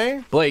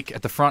I? Blake,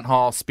 at the front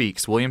hall,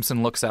 speaks.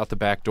 Williamson looks out the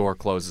back door,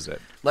 closes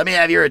it. Let me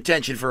have your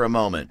attention for a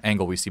moment.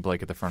 Angle, we see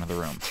Blake at the front of the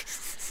room.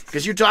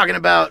 Because you're talking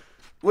about...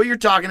 What you're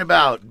talking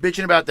about,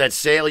 bitching about that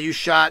sale you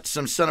shot,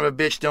 some son of a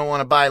bitch don't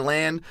want to buy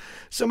land,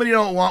 somebody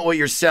don't want what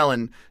you're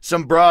selling,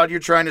 some broad you're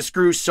trying to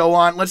screw, so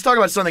on. Let's talk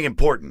about something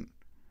important.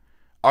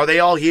 Are they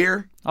all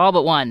here? All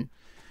but one.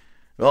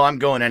 Well, I'm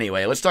going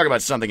anyway. Let's talk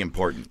about something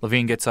important.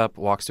 Levine gets up,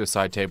 walks to a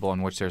side table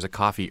on which there's a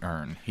coffee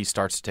urn. He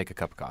starts to take a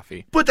cup of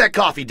coffee. Put that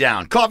coffee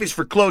down. Coffee's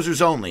for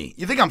closers only.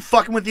 You think I'm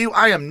fucking with you?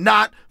 I am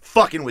not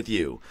fucking with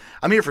you.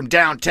 I'm here from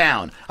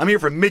downtown. I'm here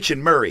from Mitch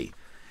and Murray.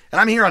 And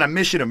I'm here on a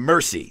mission of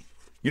mercy.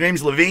 Your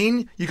name's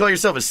Levine? You call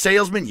yourself a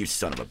salesman? You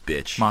son of a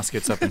bitch. Moss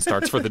gets up and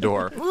starts for the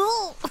door.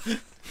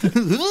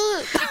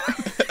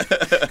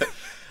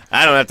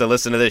 I don't have to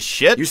listen to this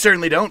shit. You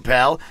certainly don't,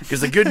 pal,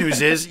 because the good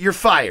news is you're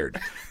fired.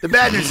 The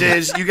bad news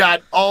is you've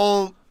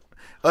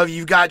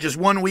got just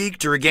 1 week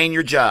to regain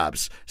your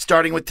jobs,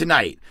 starting with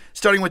tonight.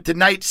 Have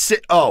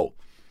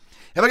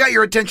I got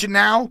your attention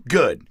now?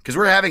 Good, because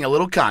we're having a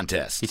little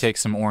contest. He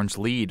takes some orange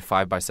lead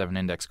 5x7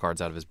 index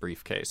cards out of his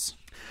briefcase.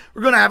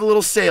 We're going to have a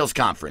little sales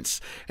conference,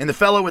 and the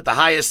fellow with the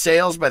highest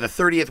sales by the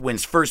 30th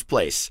wins first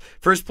place.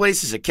 First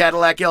place is a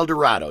Cadillac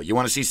Eldorado. You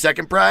want to see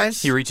second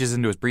prize? He reaches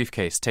into his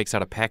briefcase, takes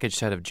out a packaged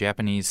set of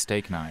Japanese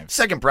steak knives.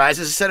 Second prize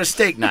is a set of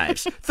steak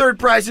knives. Third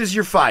prize is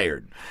you're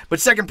fired. But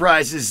second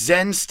prize is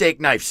Zen steak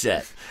knife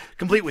set,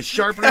 complete with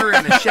sharpener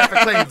and the Chef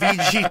Acclaim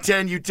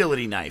VG10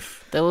 utility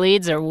knife. The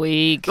leads are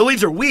weak. The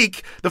leads are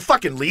weak? The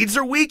fucking leads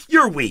are weak?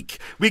 You're weak.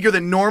 Weaker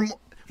than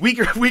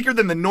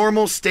the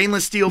normal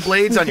stainless steel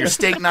blades on your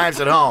steak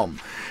knives at home.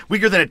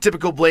 Weaker than a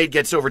typical blade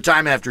gets over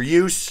time after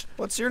use.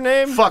 What's your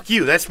name? Fuck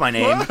you, that's my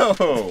name.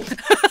 Whoa.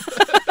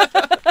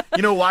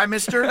 You know why,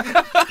 mister?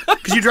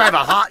 Because you drove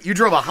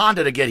a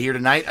Honda to get here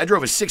tonight. I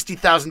drove a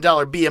 $60,000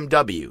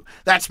 BMW.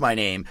 That's my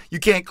name. You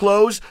can't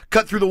close?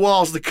 Cut through the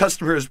walls the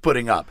customer is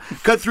putting up.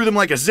 Cut through them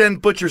like a Zen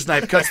butcher's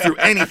knife cuts through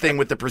anything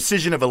with the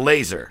precision of a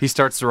laser. He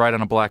starts to write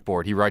on a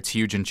blackboard. He writes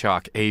huge in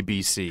chalk,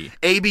 ABC.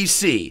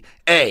 ABC.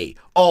 A,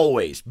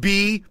 always.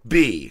 B,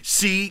 B.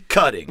 C,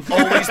 cutting.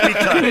 Always be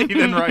cutting. He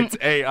then writes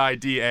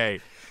AIDA.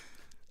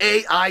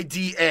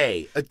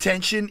 AIDA.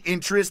 Attention,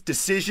 interest,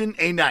 decision,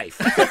 a knife.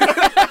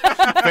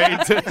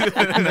 That's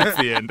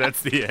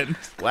the end.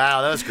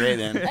 Wow, that was great,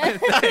 man.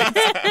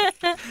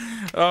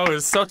 Oh, it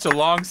was such a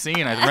long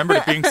scene. I remember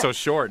it being so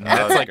short. And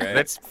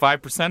that's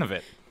 5% of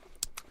it.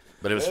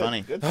 But it was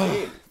funny. Good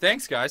scene.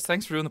 Thanks, guys.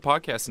 Thanks for doing the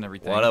podcast and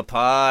everything. What a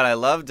pod. I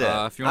loved it.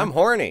 I'm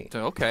horny.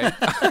 Okay.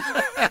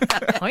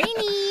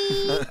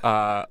 Horny.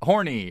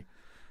 Horny.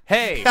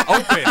 Hey,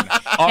 open.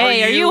 Are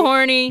you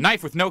horny?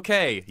 Knife with no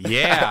K.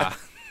 Yeah.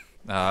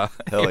 Hell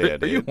yeah,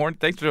 dude. Are you horny?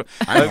 Thanks for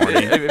I'm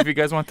horny. If you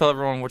guys want to tell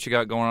everyone what you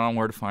got going on,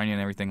 where to find you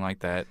and everything like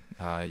that,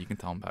 you can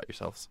tell them about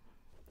yourselves.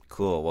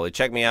 Cool. Well,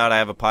 check me out. I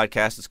have a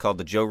podcast. It's called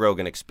The Joe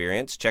Rogan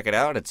Experience. Check it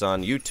out. It's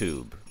on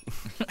YouTube.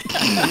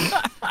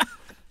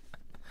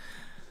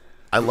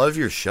 I love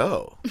your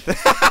show.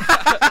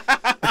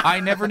 I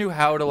never knew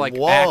how to act.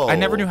 I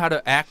never knew how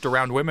to act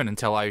around women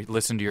until I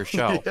listened to your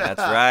show. Yeah. That's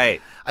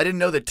right. I didn't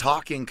know that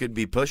talking could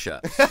be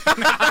push-ups.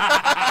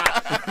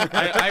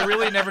 I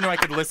really never knew I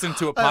could listen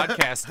to a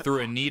podcast through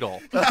a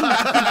needle.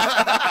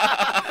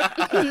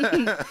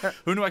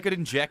 Who knew I could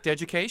inject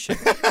education?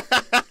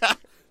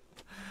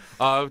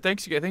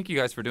 Thank you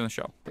guys for doing the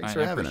show. Thanks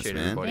for having us,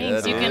 appreciate man.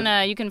 everybody.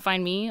 Thanks. You can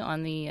find me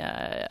on the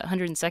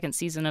 102nd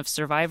season of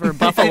Survivor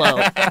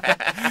Buffalo.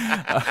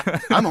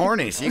 I'm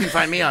horny, so you can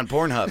find me on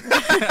Pornhub.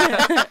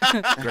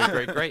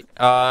 Great.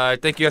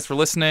 Thank you guys for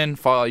listening.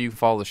 You can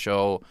follow the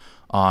show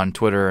on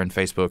Twitter and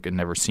Facebook and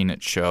Never Seen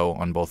It Show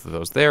on both of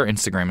those there.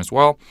 Instagram as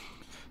well.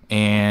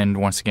 And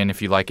once again,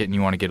 if you like it and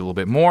you want to get a little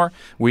bit more,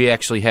 we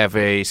actually have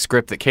a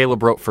script that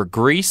Caleb wrote for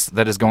Grease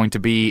that is going to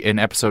be an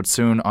episode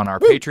soon on our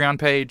Patreon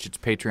page. It's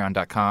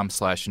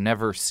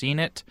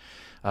patreon.com/neverseenit.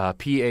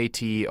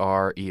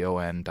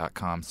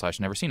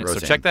 patreon.com/neverseenit. So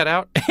check that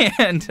out.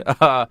 And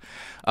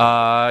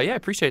I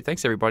appreciate it.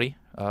 Thanks, everybody.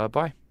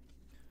 Bye.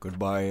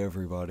 Goodbye,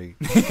 everybody.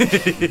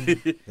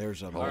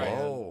 There's a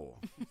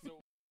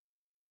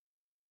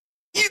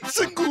It's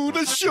a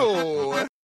good show.